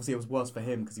 Obviously, it was worse for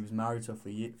him because he was married to her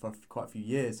for quite a few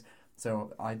years.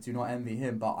 So I do not envy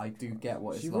him, but I do get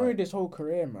what it's like. She ruined his whole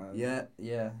career, man. Yeah.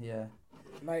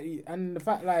 Like, and the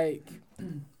fact, like,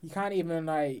 you can't even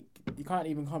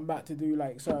come back to do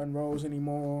like certain roles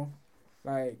anymore.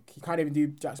 Like, he can't even do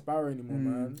Jack Sparrow anymore,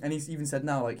 man. And he's even said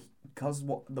now, like, because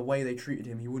the way they treated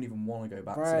him, he wouldn't even want to go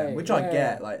back to Right, them, which yeah. I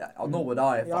get. Like, nor would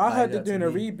I. Yeah, I heard they're doing a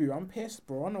reboot. I'm pissed,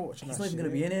 bro. I'm not watching He's that not even shit.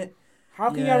 going to be in it. How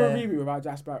can you have a reboot without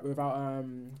Jack Sparrow, without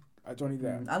Johnny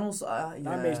Depp? And also,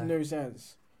 That makes no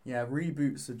sense. Yeah,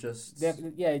 reboots are just.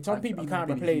 Some people you can't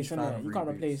really replace, huge fan innit? of You can't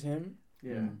reboots. replace him.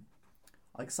 Yeah.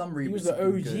 Like some reboots. He was the have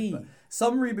been OG. good, but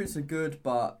some reboots are good,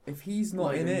 but if he's not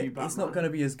Like in the it, new it's Batman. not going to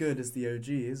be as good as the OG,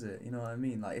 is it? You know what I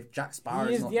mean? Like if Jack Sparrow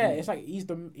He is is, not. yeah, in it's like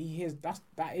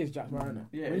that is Jack Sparrow. innit?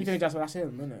 Yeah, When you think Jack Sparrow, that's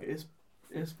him, isn't it?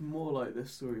 It's more like the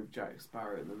story of Jack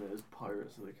Sparrow than it is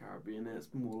Pirates of the Caribbean. It's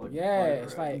more like Yeah, Pirate,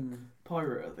 it's like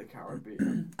Pirate of the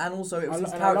Caribbean. And also, it was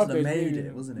his I character love that those made movies.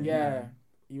 it, wasn't it? Yeah,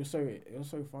 it was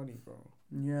so funny, bro.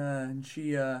 Yeah, and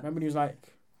she. Remember when he was like,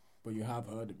 "But you have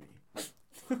heard of me."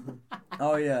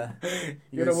 Oh yeah. He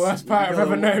You're the goes, worst pirate I've "You're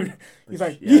ever the- known. but He's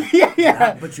like, yeah.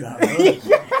 yeah. But you have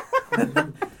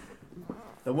heard.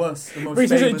 The most But he's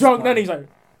famous just drunk. one. Then he's like,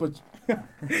 but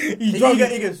he's He drunk.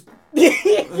 goes.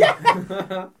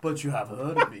 But you have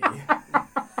heard of me.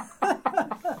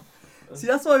 See,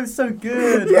 that's why it was so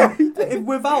good.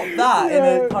 Without that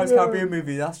in a Pirates of the Caribbean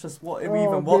movie, that's just what we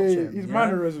even watch him. His you know?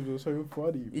 mannerisms were so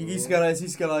funny. Bro. He used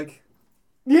to go like.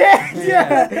 Yeah.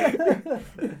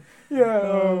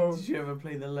 Did you ever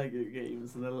play the Lego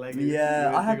games and the Lego?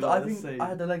 Yeah, I do think I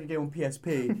had the Lego game on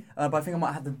PSP, but I think I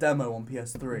might have the demo on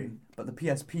PS3. But the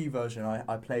PSP version,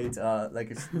 I played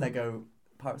Lego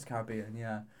Pirates of the Caribbean.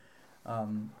 Yeah,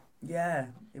 yeah,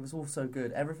 it was all so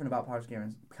good. Everything about Pirates of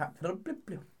the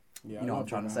Caribbean. Yeah, You know what I'm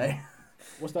trying to say.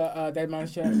 What's that? Dead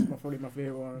Man's Chest. Probably my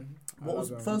favorite one.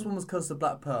 First one was Curse of the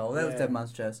Black Pearl. That was Dead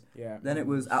Man's Chest. Yeah. Then it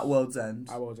was At World's End.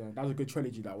 That was a good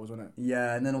trilogy. That wasn't it?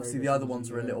 Yeah, and then obviously Very the good other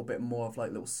ones were a trilogy, little bit more of like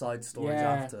little side stories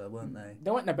Yeah. after, weren't they? They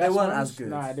weren't the best. They weren't ones. as good.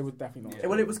 Nah, they were definitely not.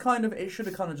 Well, it was it should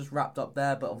have kind of just wrapped up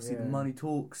there, but obviously the money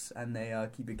talks and they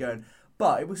keep it going.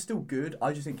 But it was still good.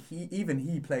 I just think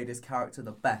he played his character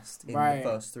the best in the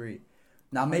first three.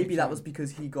 Now maybe that was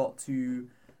because he got to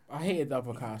I hated the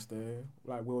other cast though,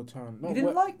 like Will Turner. You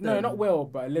didn't like them? No, not Will,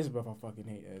 but Elizabeth. I fucking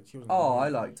hated. She was. Oh, I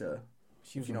liked her.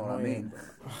 She was. You know what I mean?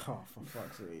 Oh, for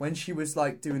fuck's sake. When she was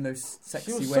like doing those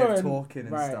sexy was way so of talking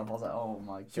and right. stuff, I was like, oh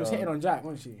my god. She was hitting on Jack,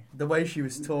 wasn't she? The way she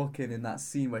was talking in that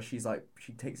scene where she's like,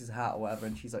 she takes his hat or whatever,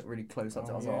 and she's like really close up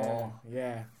to it. I was like, oh,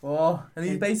 yeah. oh, and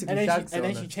he basically shags her. And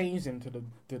then on she changed him to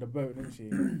the boat, didn't she?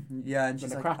 Yeah, and she's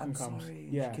the like, Kraken I'm comes. sorry.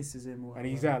 Yeah. She kisses him. Or And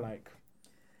he's there like,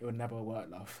 it would never work,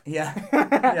 love. Yeah,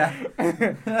 yeah.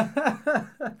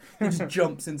 He just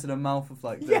jumps into the mouth of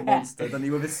like the monster, doesn't he,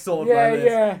 with his sword like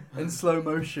this in slow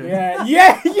motion. Yeah.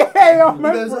 I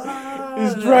remember. Goes,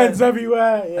 his dreads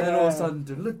everywhere. Yeah. And then all of a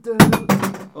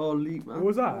sudden, Oh, Leap, man. What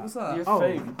was that? what was that? Your Oh.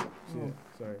 fame. Shit,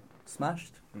 sorry.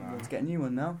 Smashed. Nah. Let's get a new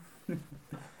one now. We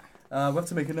have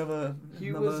to make another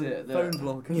Who was it that- phone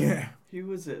vlog. Yeah. Who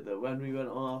was it that when we went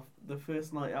on the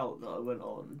first night out that I went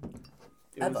on,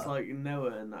 it Ever? was like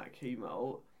Noah and that came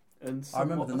out, and I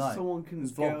remember the night. someone It couldn't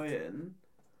was go vlogged. in,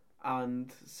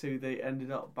 and so they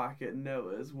ended up back at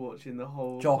Noah's watching the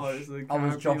whole Josh. Pirates of the I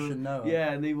Caribbean. was Josh and Noah.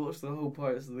 Yeah, and they watched the whole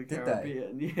Pirates of the Did they?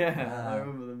 Caribbean. Yeah, Ah. I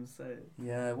remember them saying.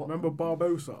 Yeah. What? Remember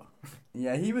Barbosa?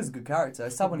 Yeah, he was a good character.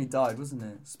 It's sad when he died, wasn't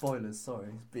it? Spoilers. Sorry,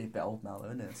 he's a bit old now, though,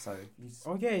 isn't it? So he's.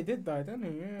 Oh yeah, he did die, didn't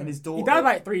he? Yeah. And his daughter. He died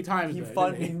like 3 times. He though,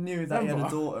 finally didn't knew that he had a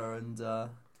Remember? daughter, and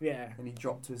Yeah. he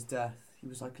dropped to his death. He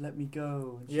was like, "Let me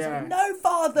go." And she's Yeah. like, "No,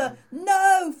 father,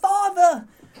 no, father."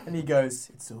 And he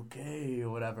goes, "It's okay," or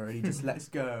whatever, and he just lets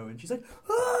go, and she's like,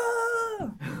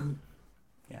 "Ah!"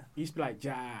 He used to be like,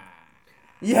 Jack.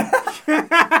 Yeah.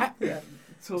 Yeah.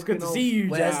 It's good to see you,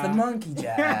 Where's Jack. the monkey,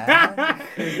 Jack?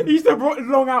 He used to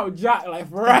long out Jack like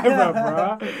forever,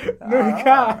 bro. No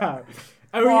cap.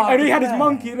 And he had his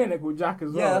monkey in it called Jack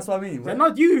as well. Yeah, that's what I mean. He's like,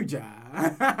 not you,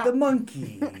 Jack. The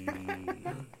monkey.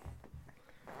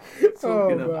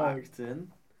 Talking Oh, of man.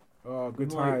 acting, Oh,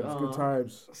 good Like, times, good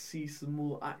times. see some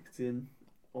more acting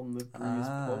on the Breeze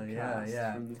Ah, podcast.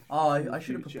 yeah. from the I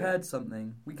should have future. prepared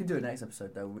something. We can do it next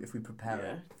episode though if we prepare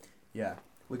Yeah. it. Yeah.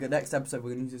 We're gonna next episode.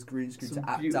 We're gonna use this green screen Some to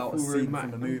act out a beautiful scene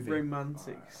from the movie.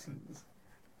 romantic scenes.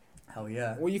 Hell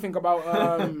yeah. What do you think about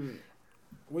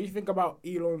what do you think about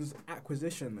Elon's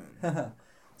acquisition then?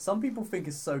 Some people think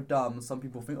it's so dumb. Some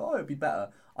people think, oh, it'd be better.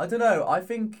 I don't know. I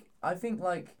think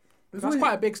like it was That's always,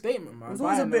 quite a big statement, man. it was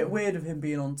always a Buying bit them. weird of him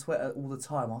being on Twitter all the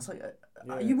time. I was like,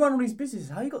 Yeah. you run all these businesses.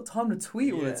 How you got time to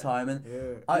tweet all the Yeah. time? And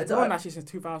Yeah. I- He's been on actually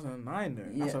since 2009 though.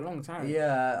 That's Yeah. a long time.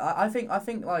 yeah, I think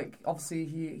like obviously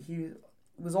he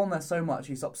was on there so much.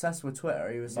 He's obsessed with Twitter.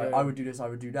 He was like, Yeah. I would do this, I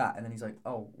would do that, and then he's like,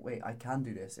 oh wait, I can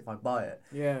do this if I buy it.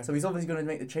 Yeah. So he's obviously going to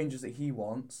make the changes that he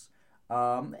wants.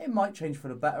 It might change for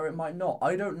the better. It might not.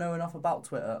 I don't know enough about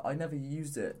Twitter. I never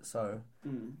used it, so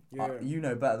Yeah. you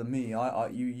know better than me.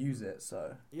 You use it,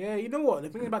 so Yeah, you know what? The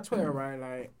thing about Twitter, right?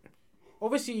 Like,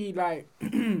 obviously, like,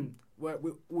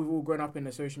 we've all grown up in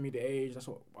the social media age. That's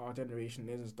what our generation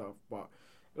is and stuff. But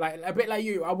like, a bit like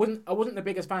you, I wasn't the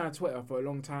biggest fan of Twitter for a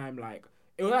long time. Like,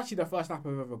 it was actually the first app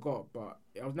I've ever got, but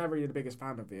I was never really the biggest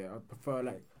fan of it. I prefer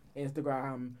like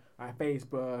Instagram, like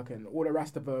Facebook, and all the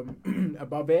rest of them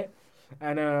above it.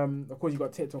 And of course, you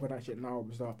got TikTok and that shit now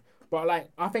and stuff. But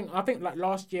like, I think like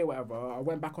last year, whatever, I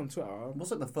went back on Twitter. it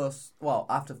was like the first. Well,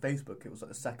 after Facebook, it was like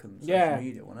the second social Yeah.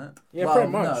 media, wasn't it? Yeah, well, pretty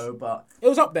much. No, but It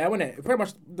was up there, wasn't it? Pretty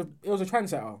much, it was a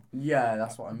trendsetter. yeah,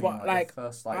 that's what I mean. But, like the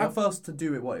first, I- the first to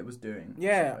do it, what it was doing.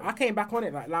 Yeah, so. I came back on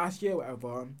it like last year,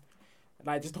 whatever.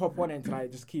 Like just to hop on it to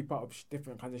like just keep up with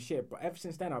different kinds of shit. But ever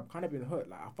since then, I've kind of been hooked.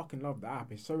 Like I fucking love the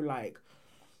app. It's so like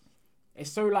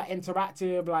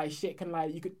interactive. Like shit can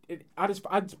like you could. I just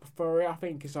prefer it. I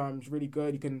think it's really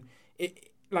good. You can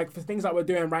like for things that we're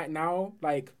doing right now,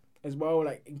 like as well.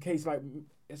 Like in case like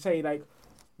say like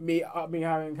me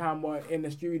having camera in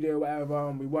the studio, whatever,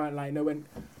 and we weren't like when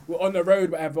we're on the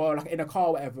road, whatever, like in a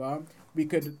car, whatever. We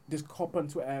could just hop on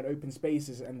Twitter and open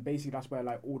spaces, and basically that's where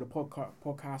like all the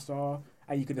podcasts are,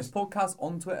 and you could There's just podcasts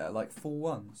on Twitter, like full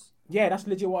ones. yeah, that's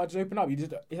legit what I just open up. You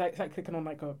just it's like clicking on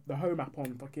like the home app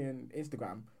on fucking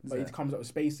Instagram, but Is it comes up with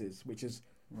spaces, which is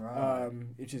Right.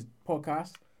 which is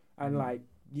podcast, and like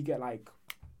you get like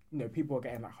people are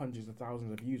getting like hundreds of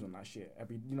thousands of views on that shit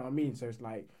every. You know what I mean? So it's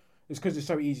like. It's because it's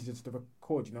so easy just to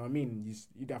record, you know what I mean?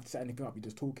 You don't have to set anything up, you're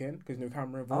just talking, because no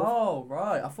camera involved. Oh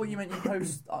right, I thought you meant you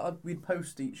post. We'd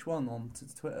post each one onto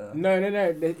Twitter. No.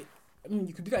 I mean,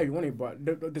 you could do that if you wanted,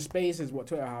 but the space is what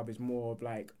Twitter have is more of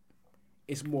like,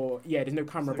 it's more, yeah, there's no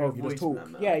camera It's like a involved, you just voice talk.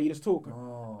 memo. Yeah, you just talk,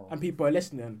 Oh. and people are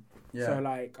listening. Yeah. So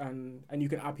like, and you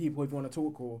can add people if you want to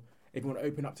talk, or if you want to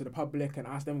open up to the public and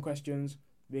ask them questions,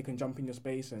 they can jump in your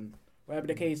space, and whatever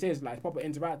the case is, like, it's proper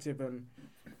interactive,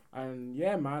 and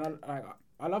yeah, man,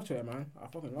 I love Twitter, man. I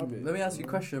fucking love it. Let me ask you a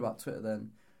question about Twitter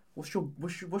then. What's your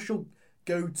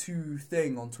go-to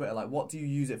thing on Twitter? Like, what do you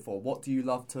use it for? What do you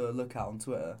love to look at on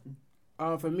Twitter?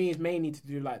 For me, it's mainly to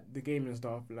do like the gaming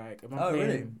stuff. Like if I'm playing,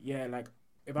 really? yeah. Like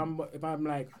if I'm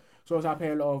like, so I play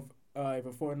a lot of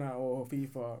either Fortnite or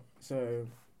FIFA. So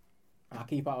I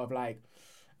keep out of like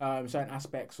certain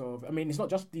aspects of. I mean, it's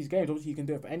not just these games. Obviously, you can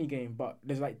do it for any game, but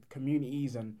there's like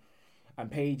communities and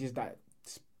pages that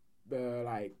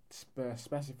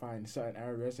specifying certain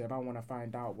areas. So if I want to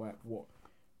find out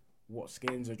what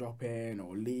skins are dropping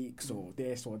or leaks or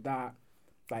this or that,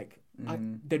 like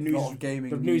the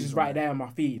news is right there on my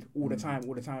feed all the time,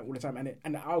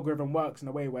 and the algorithm works in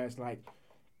a way where it's like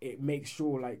it makes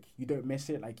sure like you don't miss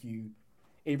it, like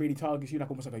it really targets you, like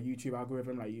almost like a YouTube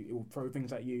algorithm. Like it will throw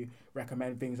things at you,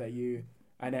 recommend things at you,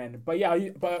 and then I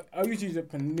usually use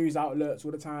it for news outlets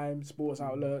all the time, sports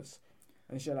outlets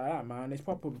and shit like that, man. It's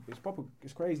proper.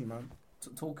 It's crazy, man.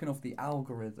 Talking of the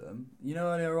algorithm, you know,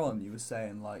 earlier on you were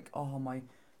saying like, oh my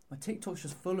TikTok's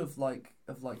just full of like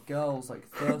girls like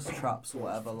thirst traps or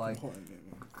whatever. Like,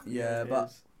 yeah,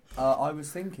 but I was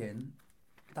thinking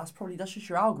that's just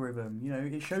your algorithm. You know,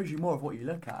 it shows you more of what you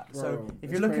look at. Bro, so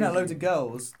if you're looking at loads of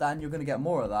girls, then you're gonna get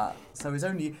more of that. So it's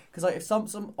only because like if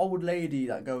some old lady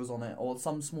that goes on it or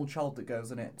some small child that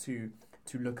goes on it to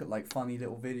look at like funny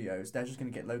little videos, they're just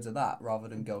gonna get loads of that rather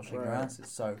than girls shaking their asses.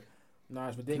 So no,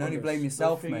 it's ridiculous. you can only blame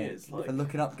yourself, mate, like, for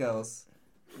looking up girls.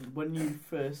 When you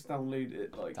first download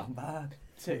it, like I'm bad.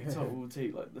 TikTok will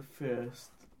take like the first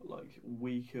like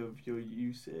week of your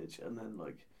usage, and then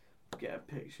like get a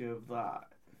picture of that,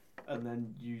 and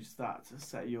then use that to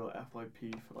set your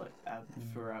FYP for like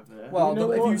forever.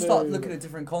 Well, if you start looking at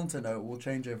different content, though, it will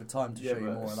change over time to show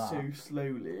you more of that. So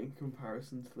slowly in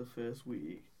comparison to the first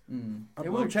week. It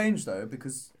will change though,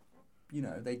 because you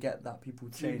know they get that people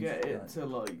change. To get it to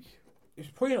like. It's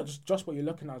probably not just what you're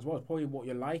looking at as well. It's probably what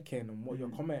you're liking and what you're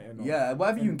commenting on. Yeah,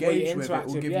 whatever you engage with, it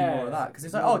will give you more of that. Because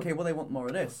it's like, oh, okay, well, they want more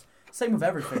of this. Same with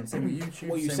everything. Same with YouTube.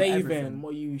 What you saving,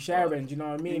 what you sharing, do you know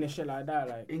what I mean? And shit like that.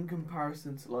 Like in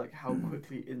comparison to like how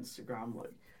quickly Instagram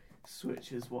like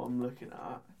switches what I'm looking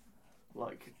at,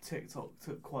 like TikTok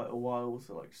took quite a while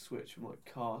to like switch from like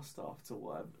car stuff to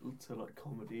whatever to like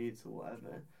comedy to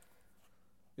whatever.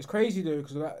 It's crazy though,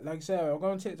 because like I said, I'm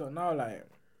going on TikTok now. Like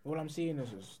all I'm seeing is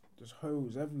just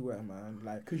hoes everywhere, man.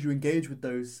 Like, because you engage with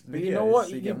those videos, but you know what?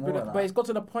 So you get more of that. But it's got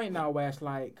to the point now where it's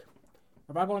like,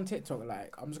 if I go on TikTok,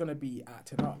 like, I'm just gonna be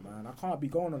acting up, man. I can't be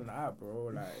going on an app, bro.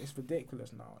 Like, it's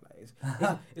ridiculous now.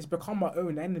 Like, it's become my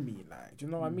own enemy. Like, do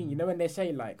you know what I mean? You know when they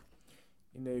say like,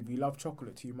 you know, if you love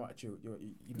chocolate too much, you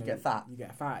get fat. You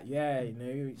get fat. Yeah, you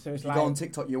know. So it's if you like go on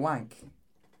TikTok, you wank.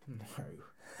 No.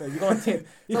 So you go on TikTok.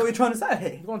 That's what you're trying to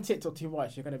say. You go on TikTok too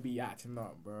much, you're gonna be acting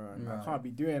up, bro. No. I can't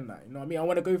be doing that. You know what I mean? I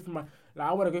want to go for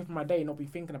my day, and not be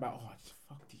thinking about, oh,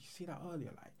 fuck, did you see that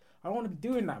earlier? Like, I don't want to be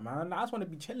doing that, man. I just want to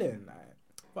be chilling. Like,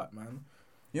 fuck, man.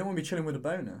 You don't want to be chilling with a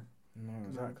boner. No,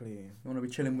 exactly. You want to be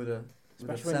chilling with a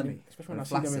especially when I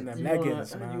see them in their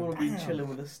leggings, man. You want to be chilling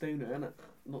with a stoner, innit?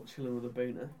 Not chilling with a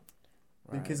boner.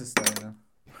 Luke is a stoner.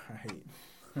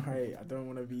 Right. I don't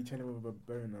want to be chilling with a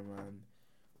boner, man.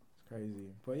 It's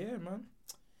crazy. But yeah, man.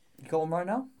 You got one right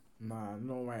now? Nah,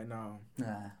 not right now.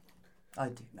 Nah. I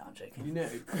do. No, I'm joking. You know,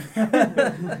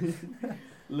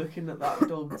 looking at that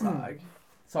dog tag.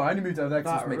 Sorry, I only moved over there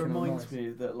because that it's making reminds noise. me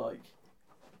that like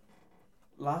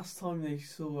last time they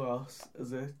saw us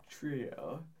as a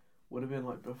trio would have been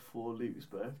like before Luke's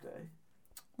birthday.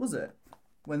 Was it?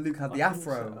 When Luke had the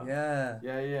afro, so. Yeah.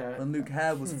 Yeah. When Luke's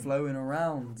hair was flowing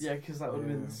around. Yeah, because that would have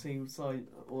been the same side,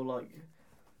 or like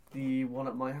the one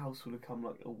at my house would have come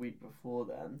like a week before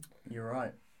then. You're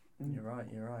right. You're right.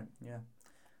 Yeah.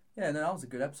 Yeah, no, that was a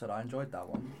good episode. I enjoyed that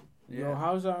one. Yeah. Yo,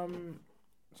 how's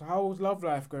love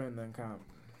life going then, Cam?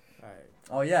 Like,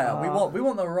 oh yeah, we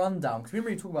want the rundown because we didn't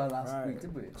really talk about it last week,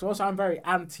 did we? So also, I'm very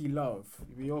anti-love.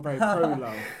 You're very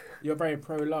pro-love. You're very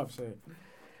pro-love, so.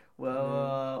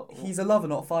 Well, he's a lover,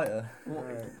 not a fighter.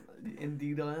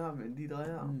 Indeed I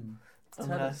am.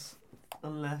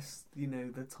 Unless you know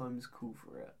the time's cool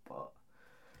for it, but.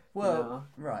 Well,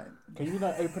 right. Can you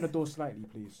like open the door slightly,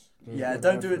 please? Yeah,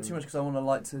 don't do it too much because I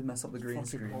want to mess up the green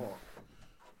screen.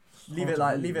 Leave it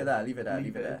there. Leave it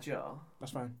there. Jar.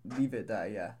 That's fine. Leave it there,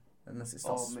 yeah. Unless it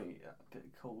starts. Oh mate, a bit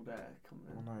of cold air coming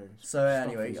in. Oh, no. So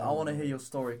anyway, I want to hear your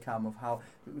story, Cam, of how.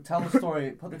 Tell the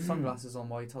story. Put the sunglasses on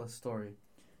while you tell the story,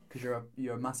 because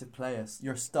you're a massive player.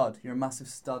 You're a stud. You're a massive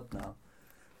stud now.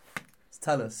 So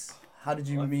tell us. How did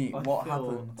you meet? What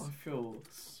happened? I feel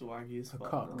swaggy as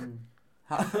fuck.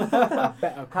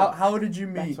 How did you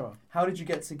meet? Better. How did you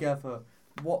get together?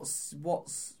 What's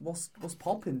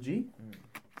poppin', G?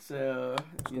 So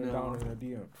you know, down in a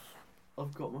DM.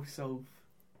 I've got myself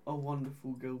a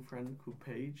wonderful girlfriend called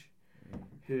Paige.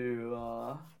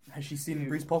 who Has she seen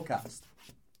Bruce's podcast?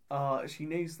 she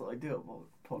knows that I do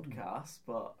a podcast,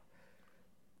 but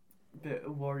a bit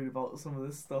worried about some of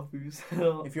this stuff we've said.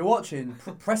 If you're watching,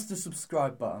 press the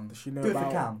subscribe button. Does she know Do it for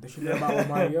about? Cam. Does she know about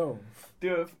Mario?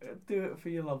 Do it for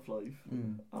your love life.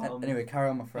 Anyway, carry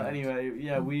on, my friend. But anyway,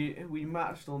 yeah, we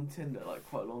matched on Tinder like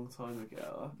quite a long time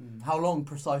ago. How long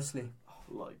precisely?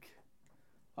 Like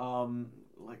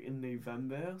in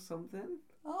November or something.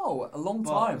 Oh, a long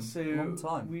But, time. so long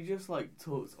time. we just like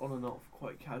talked on and off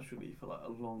quite casually for like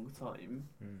a long time,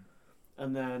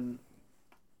 and then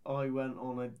I went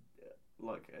on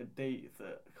a date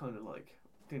that kind of like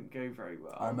didn't go very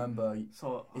well. I remember.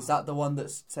 So Is that the one that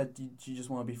said you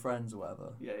just want to be friends or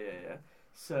whatever? Yeah.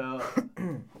 So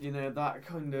that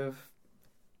kind of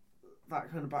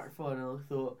backfired, and I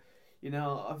thought,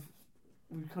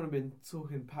 we've kind of been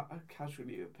talking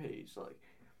casually with Paige, like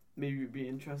maybe it'd be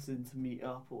interesting to meet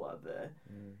up or whatever.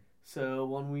 So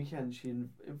one weekend she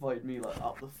invited me like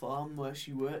up the farm where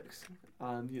she works,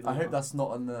 and I hope that's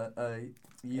not a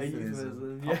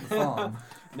euphemism. Yeah. Up the farm.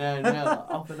 no,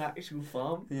 up an actual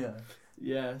farm. Yeah.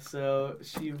 Yeah, so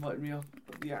she invited me up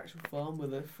at the actual farm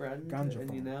with a friend, Ganja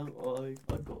and farm.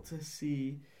 I got to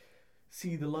see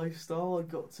the lifestyle. I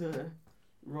got to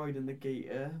ride in the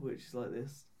gator, which is like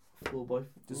this 4x4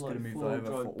 Just like gonna move four over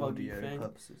drive for buggy audio thing.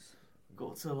 purposes.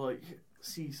 Got to like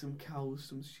see some cows,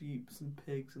 some sheep, some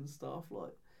pigs and stuff.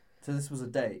 Like, So this was a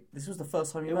date. This was the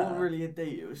first time you it met. wasn't her? really a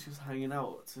date. It was just hanging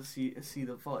out to see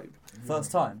the vibe.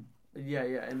 First time. Yeah,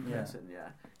 in Yeah. person, yeah.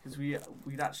 Because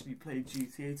we'd actually played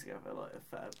GTA together like a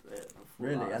fair bit before.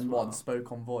 Really, that as and well. one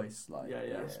spoke on voice, like.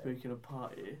 Yeah, spoke in a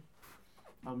party.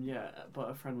 But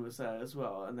a friend was there as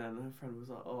well, and then her friend was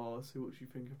like, "Oh, so what do you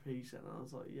think of Paige?" And I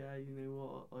was like, "Yeah, you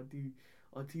know what,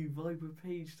 I do vibe with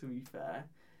Paige, to be fair."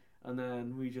 And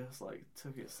then we just like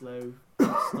took it slow,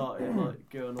 started like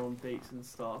going on dates and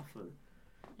stuff, and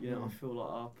I feel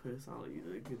like our personalities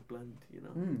are a good blend,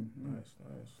 Nice.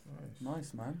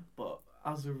 Nice, man. But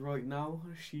as of right now,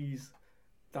 she's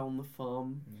down the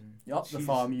farm. Up the She's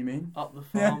farm, you mean? Up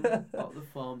the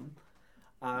farm,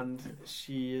 and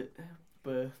she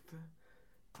birthed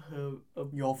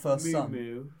Your first son.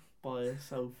 moo by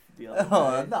herself the other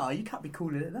Oh day. no, you can't be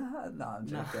calling it that. No, I'm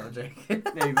joking. I'm joking.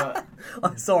 No, but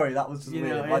I'm sorry, that was just you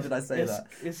know, weird. Why did I say that?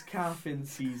 It's calving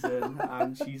season,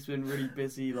 and she's been really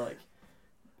busy, like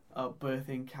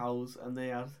birthing cows, and they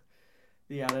had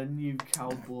a new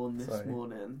cow born this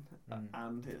morning,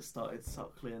 and it started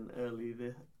suckling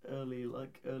earlier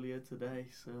today.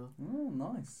 So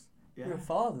Nice. yeah. You're a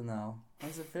father now. How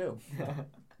does it feel? Yeah.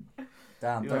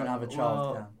 Damn, Yeah, don't have a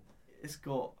child. well, It's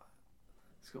got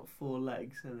 4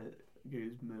 legs and it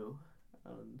goes moo,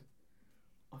 and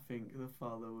I think the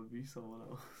father would be someone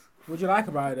else. What do you like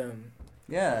about it then?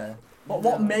 Yeah.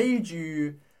 What made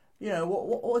you?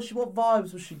 What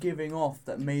vibes was she giving off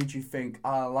that made you think,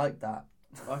 I like that?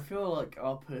 I feel like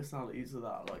our personalities are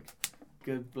that like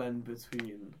good blend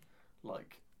between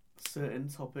like certain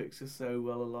topics are so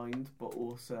well aligned, but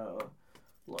also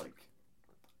like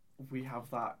we have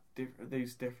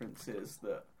those differences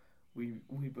that we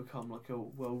become like a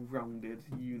well-rounded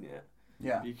unit.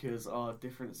 Yeah. Because our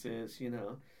differences, you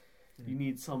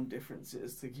need some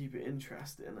differences to keep it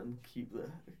interesting and keep the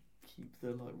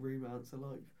like romance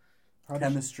alive.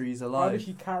 Chemistry's How alive. does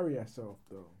she carry herself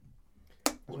though?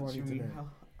 What do you mean?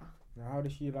 How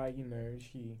does she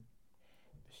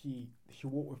she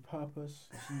walk with purpose?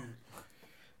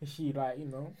 Is she like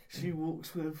She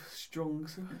walks with strong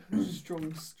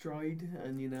stride,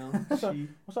 and she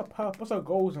what's her purpose? What's her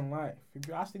goals in life? If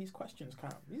you're asking these questions,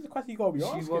 these are questions you gotta be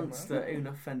asking. She wants man. to own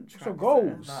a Fendt What's tractor. her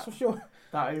goals? What's your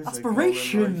That is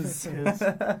aspirations. A goal in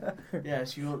life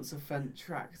because, she wants a Fendt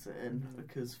tractor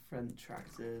because Fendt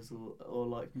tractors or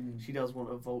like she does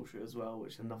want a Vulture as well,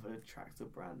 which is another tractor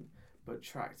brand. But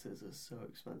tractors are so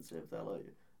expensive; they're like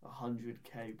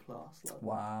 100k plus. Like.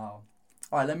 Wow.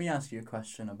 All right, let me ask you a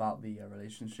question about the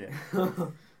relationship.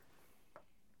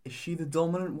 Is she the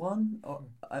dominant one,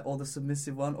 or the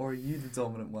submissive one, or are you the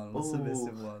dominant one, or the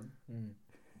submissive one?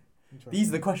 These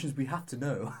are the questions we have to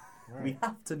know. Right. We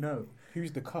have to know.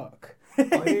 Who's the cuck? I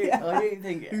don't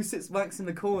think who sits Max in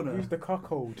the corner. Who's the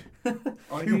cuckold?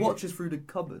 Who watches through the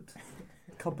cupboard?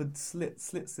 Cupboard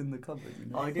slits in the cupboard.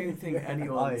 I don't think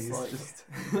anyone's like. Just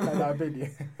like that video.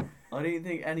 I don't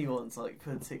think anyone's like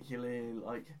particularly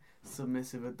like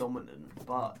submissive or dominant,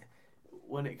 but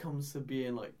when it comes to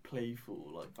being like playful,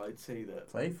 like I'd say that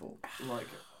playful, like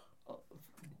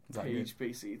Paige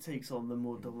basically takes on the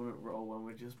more dominant role when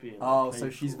we're just being. Like, so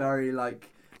she's very like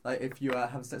if you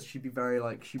have sex, she'd be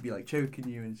like choking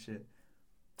you and shit.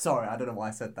 Sorry, I don't know why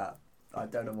I said that.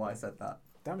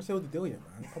 Damn, seal the deal, yeah,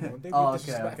 man. Come on, don't be Oh, okay,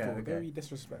 disrespectful. okay. Don't be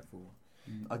disrespectful.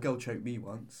 A girl choked me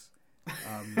once.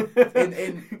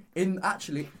 In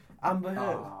actually. Amber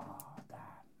Heard. Oh,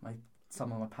 damn.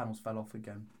 Some of my panels fell off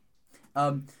again.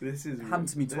 This is happened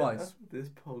to me twice. This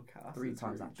podcast 3 is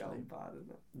times really actually. down bad,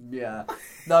 isn't it? Yeah.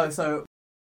 No, so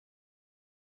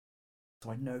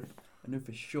I know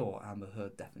for sure Amber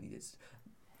Heard definitely is.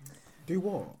 Do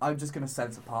what? I'm just gonna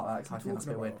censor part of that because I think that's a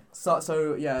bit talking weird.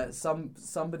 So yeah,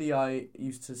 somebody I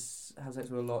used to have sex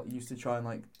with a lot used to try and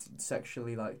like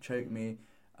sexually like choke me,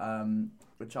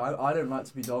 which I don't like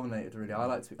to be dominated really. I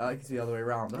like it to be the other way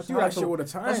around. I That's do how that shit feel- all the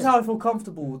time. That's just how I feel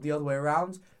comfortable the other way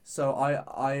around. So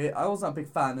I wasn't a big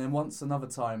fan. And then once another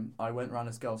time I went around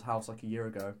this girl's house like a year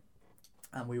ago,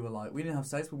 and we didn't have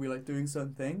sex, but we were like doing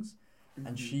certain things.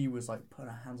 And she was like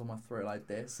putting her hands on my throat like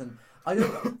this, and I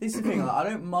don't. This is the thing. Like, I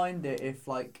don't mind it if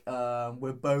like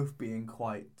we're both being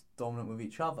quite dominant with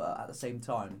each other at the same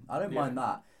time. I don't mind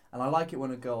that, and I like it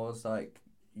when a girl is like,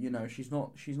 you know, she's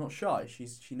not shy.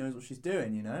 She knows what she's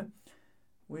doing. You know,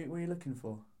 what are you looking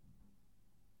for?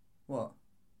 What?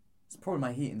 It's probably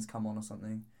my heating's come on or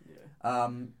something. Yeah.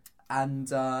 And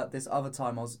this other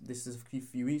time this is a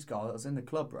few weeks ago. I was in the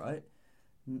club, right?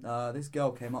 This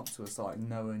girl came up to us like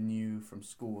no one knew from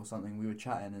school or something. We were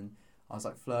chatting and I was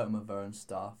like flirting with her and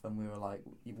stuff, and we were like,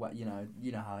 you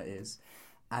know how it is,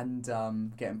 and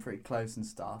getting pretty close and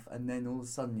stuff. And then all of a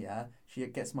sudden, yeah, she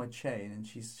gets my chain and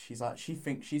she's like, she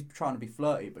thinks she's trying to be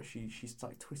flirty, but she's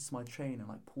like twists my chain and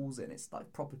like pulls it, and it's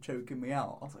like proper choking me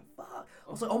out. I was like, fuck.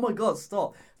 I was like, oh my god,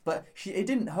 stop. But it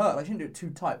didn't hurt. Like, she didn't do it too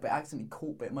tight, but it accidentally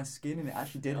caught a bit in my skin, and it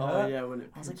actually did hurt. Oh yeah, when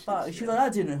it. I was like, pinches, fuck. She was like,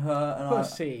 that didn't hurt. And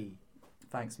Pussy.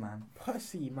 Thanks, man.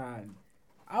 Pussy, man.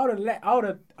 I would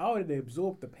have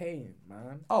absorbed the pain,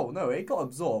 man. Oh no, it got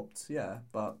absorbed, yeah,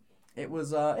 but it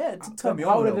was it did turn me I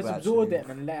on a would little have bit. just absorbed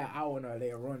Actually. it and let it out on her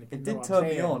later on. It did turn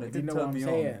me on. It If you did know turn what I'm me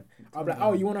saying. on. I'll be like,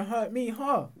 oh, you want to hurt me,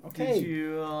 huh? Okay. Did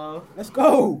you Let's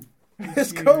go.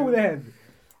 Let's go then.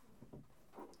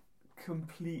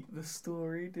 complete the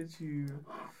story? Did you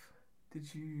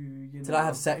know? Did I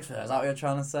have sex with her? Is that what you're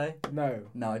trying to say? No.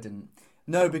 No, I didn't.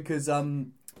 No, because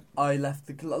I left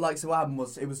the like. So what happened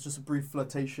was it was just a brief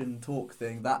flirtation talk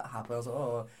thing that happened. I was like,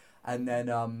 oh, and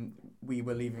then we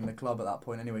were leaving the club at that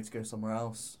point anyway to go somewhere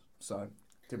else. So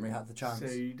didn't really have the chance. So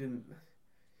you didn't.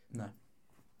 No.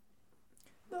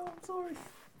 No, I'm sorry.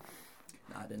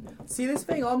 No, I didn't. See, this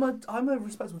thing, I'm a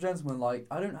respectable gentleman. Like,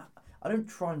 I don't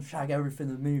try and shag everything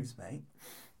that moves, mate.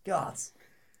 Golly.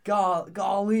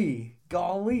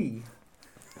 Golly.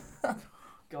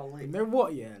 You know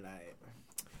what? Yeah, like,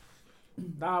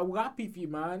 nah, we're happy for you,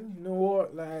 man. You know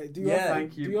what? Like, do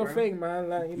your bro. thing, man.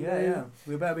 Like, you know, Yeah.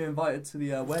 We better be invited to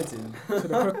the wedding.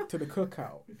 to the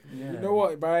cookout. Yeah. You know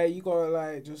what, bro? You gotta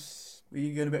like just. Were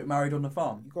you going to get married on the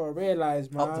farm? You gotta realize,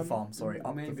 man. Up the farm, sorry.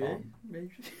 Up Maybe. the farm. Maybe.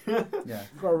 Yeah.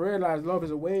 You gotta realize love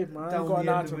is a wave, man. Down You gotta the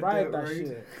know how end to of a ride dirt that road.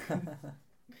 shit.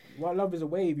 What love is a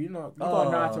wave, you gotta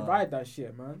know how to ride that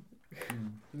shit, man.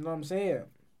 You know what I'm saying?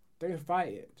 Don't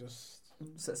fight it. Just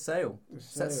Set sail.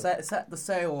 sail. Set the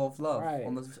sail of love Right.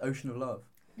 on the ocean of love.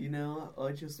 You know,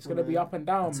 I just. It's gonna be up and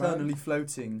down, Eternally man.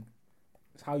 floating.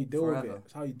 It's how you deal with forever. it.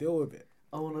 It's how you deal with it.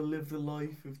 I want to live the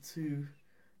life of two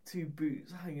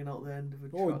boots hanging out the end of a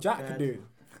Oh, truck Jack bed can do.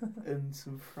 and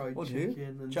some fried What do you?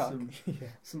 chicken and Jack? Yeah.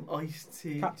 some iced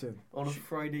tea Captain. on a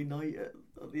Friday night at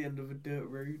the end of a dirt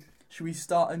road. Should we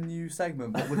start a new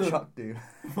segment? What would Chuck do?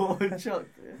 What would Chuck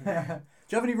do? Do you have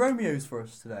any Romeos for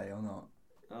us today or not?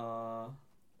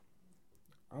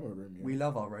 I'm a Romeo. We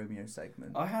love our Romeo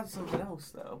segment. I had something else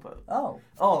though, but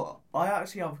Oh, I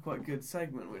actually have quite a good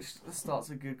segment which starts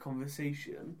a good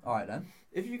conversation. alright then.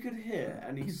 If you could hear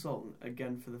any song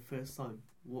again for the first time,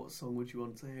 what song would you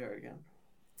want to hear again?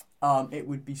 It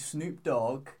would be Snoop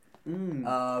Dogg.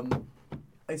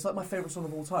 It's like my favourite song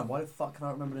of all time. Why the fuck can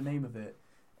I remember the name of it?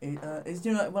 It's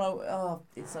you know when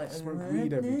it's like Smoke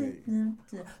weed every day.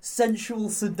 Sensual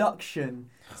Seduction.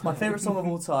 It's my favourite song of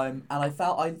all time, and I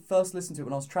first listened to it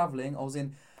when I was travelling. I was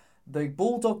in the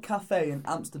Bulldog Cafe in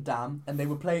Amsterdam, and they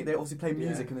obviously play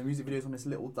music, and the music videos on this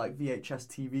little like VHS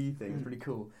TV thing. It's really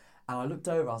cool. And I looked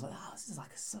over, I was like, oh, this is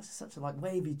like such a like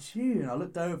wavy tune. And I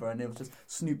looked over, and it was just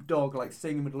Snoop Dogg like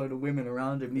singing with a load of women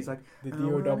around him, and he's like, The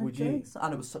D-O-double-G.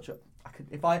 and it was such a.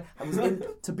 If I was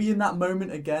to be in that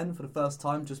moment again for the first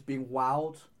time, just being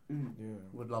wowed, Yeah.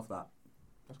 would love that.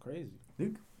 That's crazy.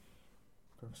 Luke?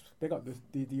 Big up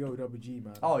the D-O-double-G,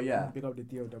 man. Oh yeah, Big up the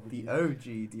D-O-double-G. the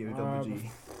OG DOWG.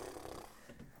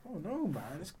 Oh no, man.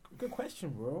 It's a good question,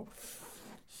 bro.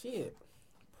 Shit.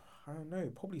 I don't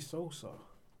know. Probably Sosa.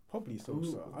 I don't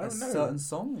know. A certain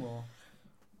song or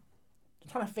I'm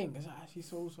trying to think. Is that actually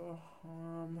Sosa?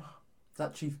 is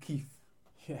that Chief Keef?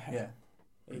 Yeah.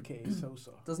 AKA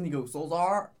Sosa. Doesn't he go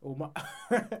Solzar?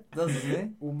 Doesn't he?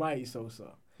 Almighty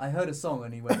Sosa. I heard a song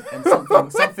and he went and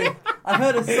something. I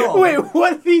heard a song. Wait,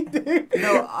 what did he do?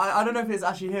 No, I don't know if it's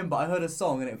actually him, but I heard a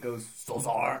song and it goes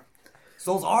Solzar.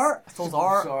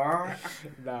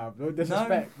 Nah, no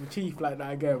disrespect the chief like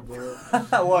that again, bro.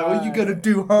 What are you gonna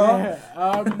do, huh? Yeah,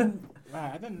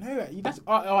 I don't know. That's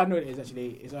I know what it is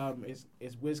actually.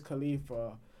 It's Wiz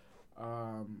Khalifa.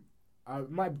 It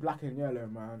might be Black and Yellow,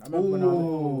 man. I remember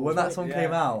when that song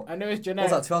came out. I know it's What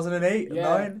generic. was that 2008?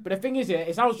 Yeah, 9? but the thing is,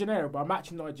 it sounds generic, but I'm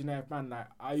actually not a generic fan. Like,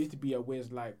 I used to be a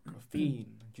Wiz like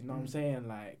fiend. Do you know what I'm saying?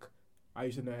 Like, I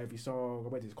used to know every song. I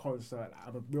went to his concert. Like,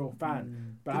 I'm a real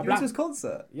fan. But Did you went to his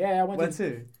concert? Yeah, I went Where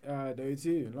to the O2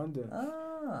 in London.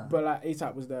 Ah. But like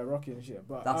ASAP was there rocking and shit.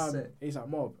 But That's it. ASAP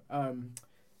Mob.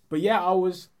 But yeah,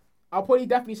 I'll probably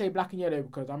definitely say Black and Yellow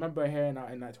because I remember hearing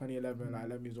that in like 2011, like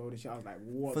 11 years old and shit. I was like,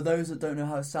 what? For those that don't know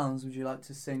how it sounds, would you like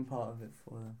to sing part of it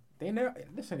for them? They know.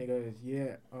 Listen, it goes,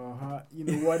 yeah, you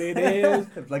know what it is.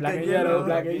 Black and yellow,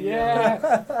 black and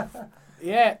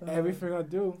yeah. Everything I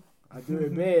do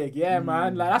it big. Yeah,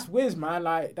 man. Like that's Wiz, man.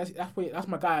 Like that's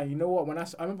my guy. You know what?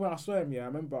 I remember when I saw him. Yeah, I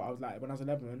remember I was like when I was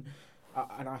 11,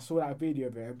 and I saw that video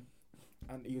of him,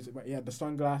 and he had the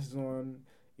sunglasses on.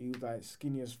 He was like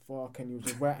skinny as fuck, and he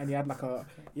was wet, and he had like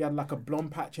a blonde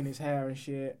patch in his hair and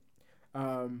shit.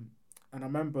 And I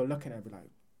remember looking at him like,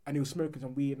 and he was smoking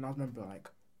some weed, and I remember like,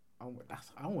 I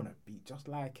want to be just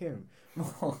like him.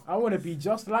 I want to be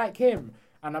just like him.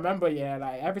 And I remember,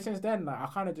 like ever since then, like I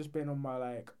kind of just been on my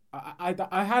like, I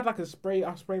had like I sprayed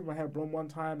my hair blonde one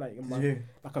time, like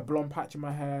like a blonde patch in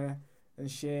my hair. And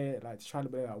shit, like trying to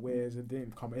be like Wiz, and it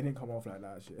didn't come off like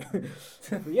that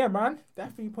shit. But yeah, man,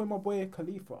 definitely put my boy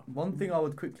Khalifa. One thing I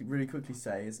would really quickly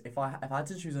say is if I had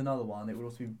to choose another one, it would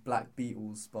also be Black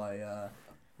Beatles by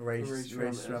Ray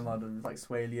Shremmerd, like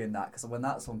Sway Lee and that. Because when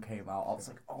that song came out, I was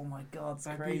like, oh my god, it's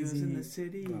crazy. in the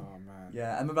city. Oh man.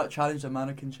 Yeah, and remember that challenge, the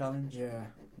mannequin challenge. Yeah.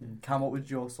 Cam, what would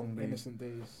your song be? Innocent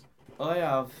Days. I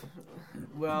have,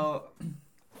 well,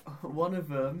 one of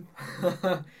them.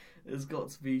 Has got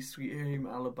to be Sweet Home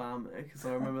Alabama because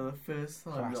I remember the first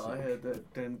time that I heard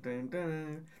that dun dun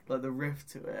dun, like the riff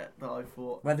to it, that I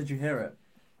thought. Where did you hear it?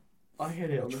 I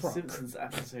heard it on the Simpsons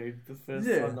episode. The first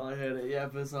time that I heard it,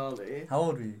 bizarrely. How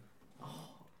old were you? Oh,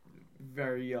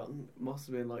 very young. Must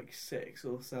have been like 6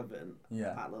 or 7.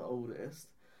 Yeah. At the oldest.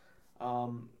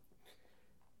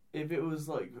 If it was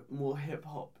like more hip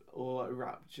hop or like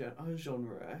rap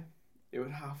genre, it would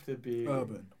have to be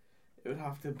urban. It would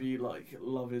have to be like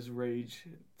Love Is Rage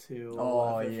 2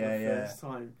 or for the first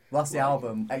time. Well, that's the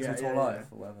album, X Tour Life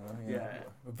or whatever. Yeah.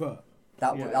 But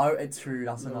it's true,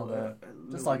 that's another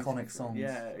just iconic songs.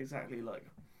 Yeah, exactly. Like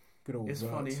good old it's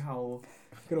funny how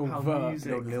Vert.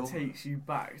 music takes you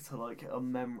back to like a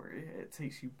memory. It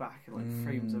takes you back in like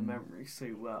frames of memory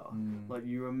so well. Like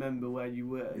you remember where you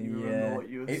were, you remember what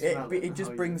you were smelling. It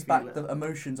just brings back the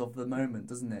emotions of the moment,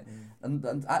 doesn't it?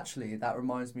 And actually that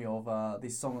reminds me of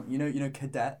this song, you know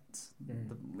Cadet.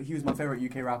 He was my favourite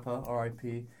UK rapper,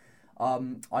 R.I.P.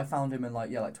 I found him in like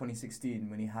 2016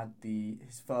 when he had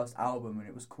his first album, and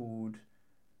it was called,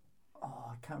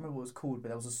 I can't remember what it was called, but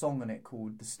there was a song on it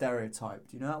called The Stereotype.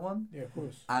 Do you know that one? Yeah, of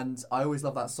course. And I always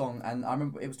loved that song, and I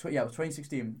remember it was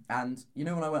 2016, and you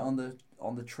know when I went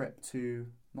on the trip to,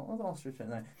 not on the last trip,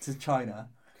 no, to China,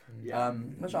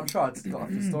 which I'm sure I've got a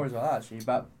few stories about that actually,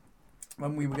 but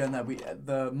when we were going there,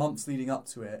 the months leading up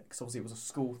to it, because obviously it was a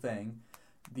school thing,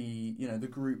 the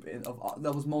group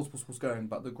there was multiple schools going,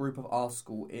 but the group of our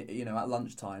school, at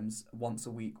lunchtimes once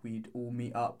a week we'd all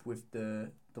meet up with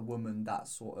the woman that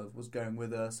sort of was going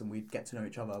with us, and we'd get to know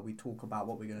each other, we'd talk about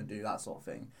what we're going to do, that sort of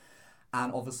thing.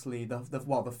 And obviously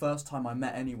the first time I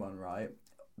met anyone, right,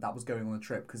 that was going on the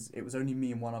trip, because it was only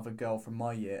me and one other girl from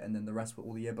my year, and then the rest were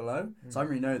all the year below, so I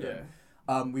didn't really know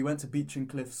them. We went to Beach and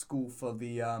Cliff School for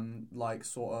the like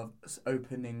sort of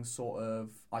opening sort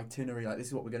of itinerary, like this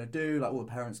is what we're going to do, like all the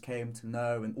parents came to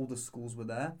know, and all the schools were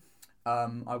there.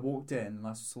 I walked in and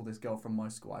I saw this girl from my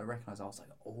school. I recognised her. I was like,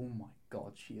 oh my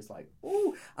god, she is like,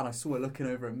 ooh. And I saw her looking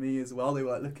over at me as well. They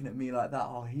were like looking at me like that.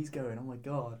 Oh, he's going, oh my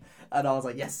god. And I was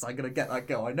like, yes, I'm going to get that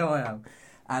girl. I know I am.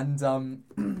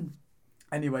 And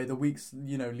anyway, the weeks,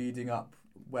 leading up,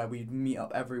 where we'd meet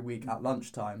up every week at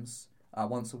lunchtimes,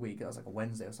 once a week, it was like a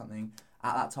Wednesday or something.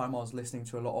 At that time, I was listening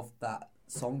to a lot of that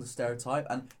song, The Stereotype,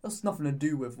 and it was nothing to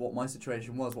do with what my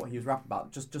situation was, what he was rapping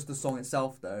about. Just the song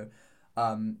itself, though.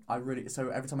 So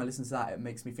every time I listen to that, it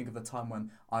makes me think of the time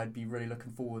when I'd be really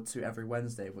looking forward to every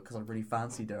Wednesday, because I really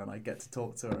fancied her and I get to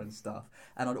talk to her and stuff.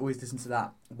 And I'd always listen to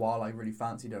that while I really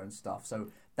fancied her and stuff. So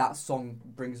that song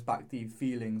brings back the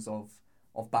feelings of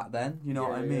of back then. You know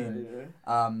what I mean?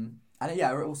 And it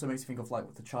also makes me think of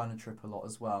like the China trip a lot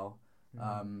as well.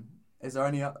 Is there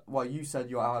any? Well, you said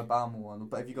your Alabama one,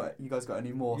 but have you guys got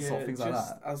any more sort of things like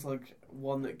that? As like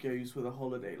one that goes with a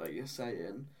holiday, like you're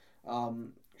saying,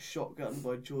 Shotgun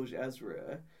by George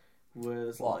Ezra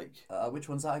was which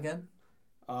one's that again?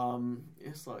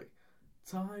 It's like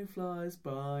time flies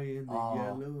by in the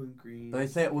yellow and green. They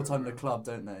play it all the time in the club,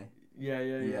 don't they? Yeah.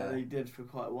 They did for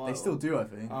quite a while. They still do, I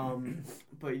think.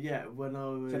 But yeah, when I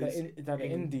was is that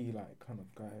an indie like kind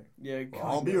of guy? Yeah,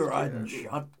 I'll be riding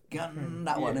shotgun.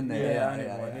 That one in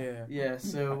there. Yeah.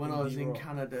 So when I was in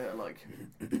Canada, like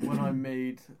when I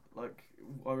made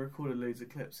I recorded loads of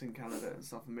clips in Canada and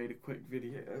stuff, and made a quick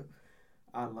video,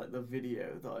 and like the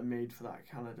video that I made for that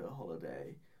Canada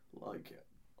holiday, like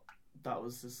that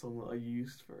was the song that I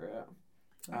used for it.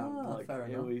 And fair it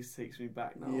enough. always takes me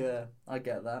back now. Yeah, I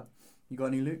get that. You got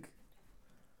any, Luke?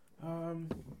 I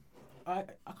kind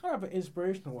of have an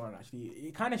inspirational one actually.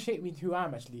 It kind of shaped me to who I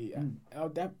am actually.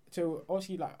 So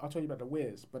obviously, like I told you about the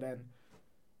Wiz, but then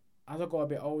as I got a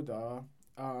bit older,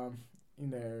 you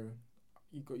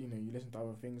listen to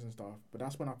other things and stuff. But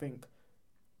that's when I think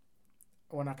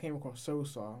when I came across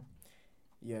Sosa,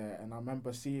 and I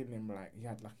remember seeing him like he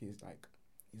had like his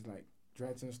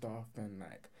dreads and stuff and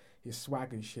like his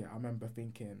swag and shit. I remember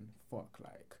thinking, fuck,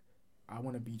 like I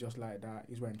want to be just like that.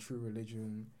 He's wearing True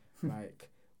Religion, like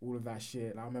all of that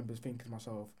shit. Like, I remember thinking to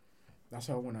myself, that's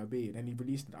how I want to be. And then he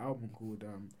released an album called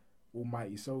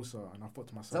Almighty Sosa, and I thought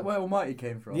to myself, is that where Almighty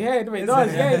came from? Yeah, it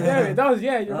does. It does.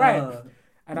 Yeah, you're right.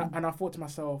 And I thought to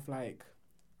myself, like,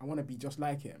 I want to be just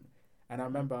like him. And I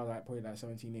remember like probably like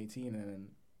 17, 18, and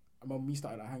when we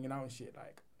started like hanging out and shit,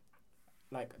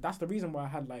 like that's the reason why I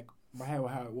had like my hair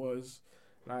how it was,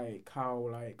 like how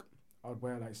like I'd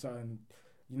wear like certain,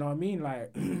 you know what I mean,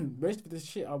 like most of the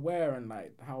shit I wear and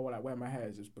like how I like wear my hair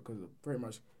is just because of pretty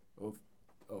much of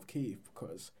Keith,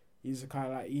 because he's kind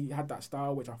of like he had that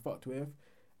style which I fucked with.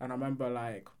 And I remember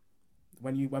like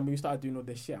when we started doing all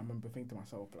this shit, I remember thinking to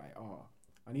myself like, oh,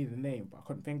 I needed a name, but I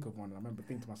couldn't think of one. And I remember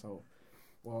thinking to myself,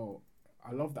 well,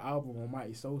 I love the album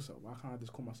Almighty Sosa. Why can't I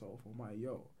just call myself Almighty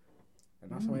Yo? And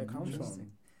that's where it comes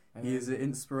from. And he is an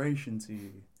inspiration to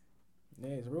you.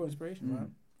 Yeah, he's a real inspiration,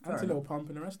 man. And to Lil Pump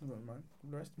and the rest of them, man.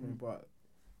 But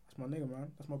that's my nigga,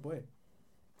 man. That's my boy.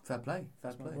 Fair play.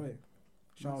 My boy.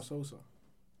 Shout out Sosa.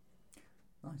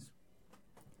 Nice.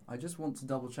 I just want to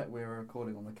double check we're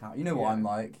recording on the count. You know what I'm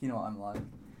like.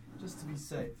 Just to be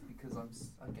safe, because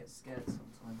I get scared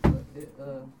sometimes.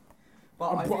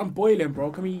 But I'm boiling,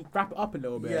 bro. Can we wrap it up a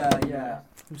little bit? Yeah.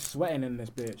 I'm sweating in this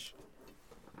bitch.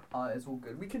 It's all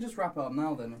good. We can just wrap it up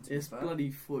now then. It's bloody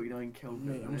 49 Kelvin.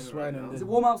 Mate, I'm sweating. Is it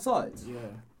warm outside? Yeah.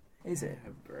 Is it?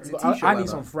 I need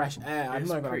some fresh air. I'm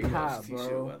not gonna cap,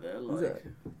 bro. Is it?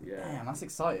 Yeah. Damn, that's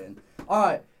exciting.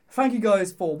 Alright, thank you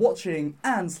guys for watching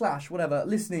and /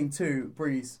 listening to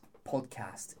Breeze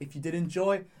Podcast. If you did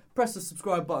enjoy, press the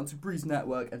subscribe button to Breeze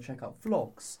Network and check out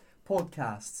vlogs,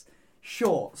 podcasts,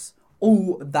 shorts,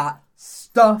 all that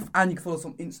stuff. And you can follow us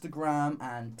on Instagram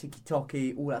and TikTok,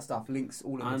 all that stuff. Links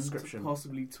all in the description.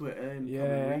 Possibly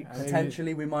Twitter.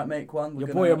 Potentially we might make one. Your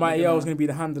boy Almighty Yo is gonna be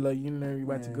the handler. You know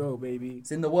where to go, baby.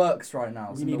 It's in the works right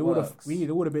now. We need all the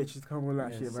bitches to come on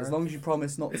that shit, man. As long as you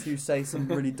promise not to say some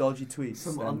really dodgy tweets,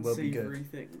 some then we'll be good.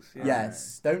 Things. Yeah.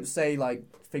 Yes, don't say like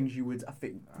things you would. I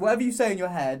think whatever you say in your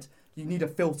head, you need a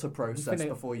filter process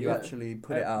before you actually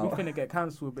put it out. We're finna get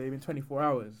cancelled, baby, in 24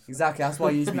 hours. Exactly. That's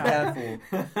why you need to be careful.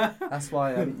 That's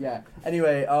why.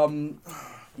 Anyway, anything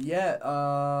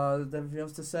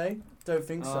else to say? Don't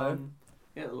think so.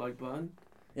 Hit the like button.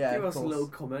 Yeah. Give us a little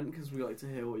comment because we like to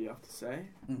hear what you have to say.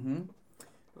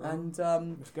 And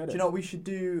do you know what we should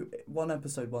do? One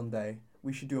episode one day.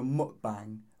 We should do a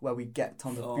mukbang where we get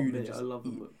tons of food and just I love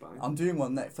eat. a mukbang. I'm doing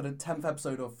one for the 10th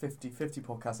episode of 50/50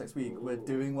 podcast next week. We're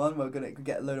doing one. We're going to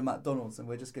get a load of McDonald's and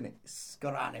we're just going to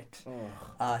scran it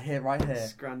right here.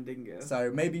 Scrandinga.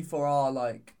 So maybe for our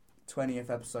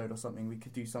 20th episode or something, we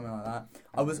could do something like that.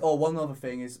 One other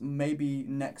thing is maybe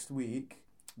next week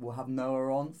we'll have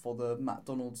Noah on for the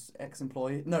McDonald's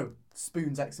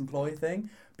Spoon's ex-employee thing,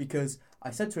 because I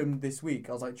said to him this week,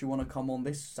 I was like, do you want to come on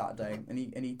this Saturday? And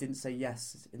he didn't say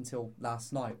yes until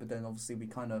last night, but then obviously we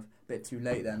kind of, a bit too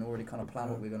late then, already kind of planned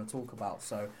what we were going to talk about.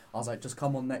 So I was like, just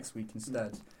come on next week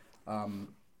instead.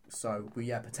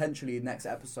 Potentially next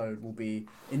episode will be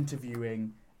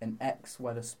interviewing an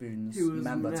ex-Weatherspoons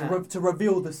member to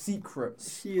reveal the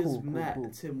secrets. He has met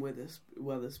Tim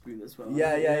Weatherspoon as well.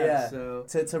 Yeah. So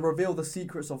to reveal the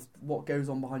secrets of what goes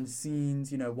on behind the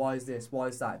scenes, why is this, why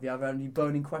is that. If you have any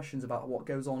burning questions about what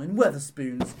goes on in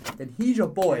Weatherspoons, then he's your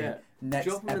boy. next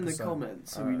Drop them in the episode.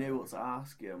 comments so we know what to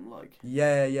ask him. Like,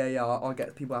 Yeah. I'll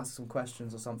get people ask some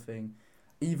questions or something.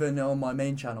 Even on my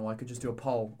main channel, I could just do a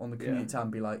poll on the community tab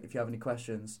and be like, if you have any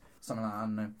questions, something like that. I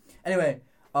don't know. Anyway,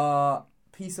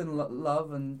 peace and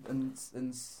love and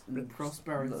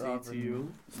prosperity love to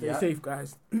you. Stay safe,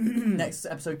 guys. Next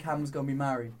episode, Cam's gonna be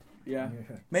married. Yeah.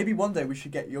 Maybe one day we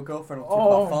should get your girlfriend on to Oh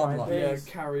talk about farm my life. days.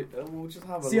 Yeah, we'll just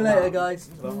have a See you later, laugh guys.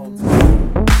 for the whole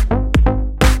time.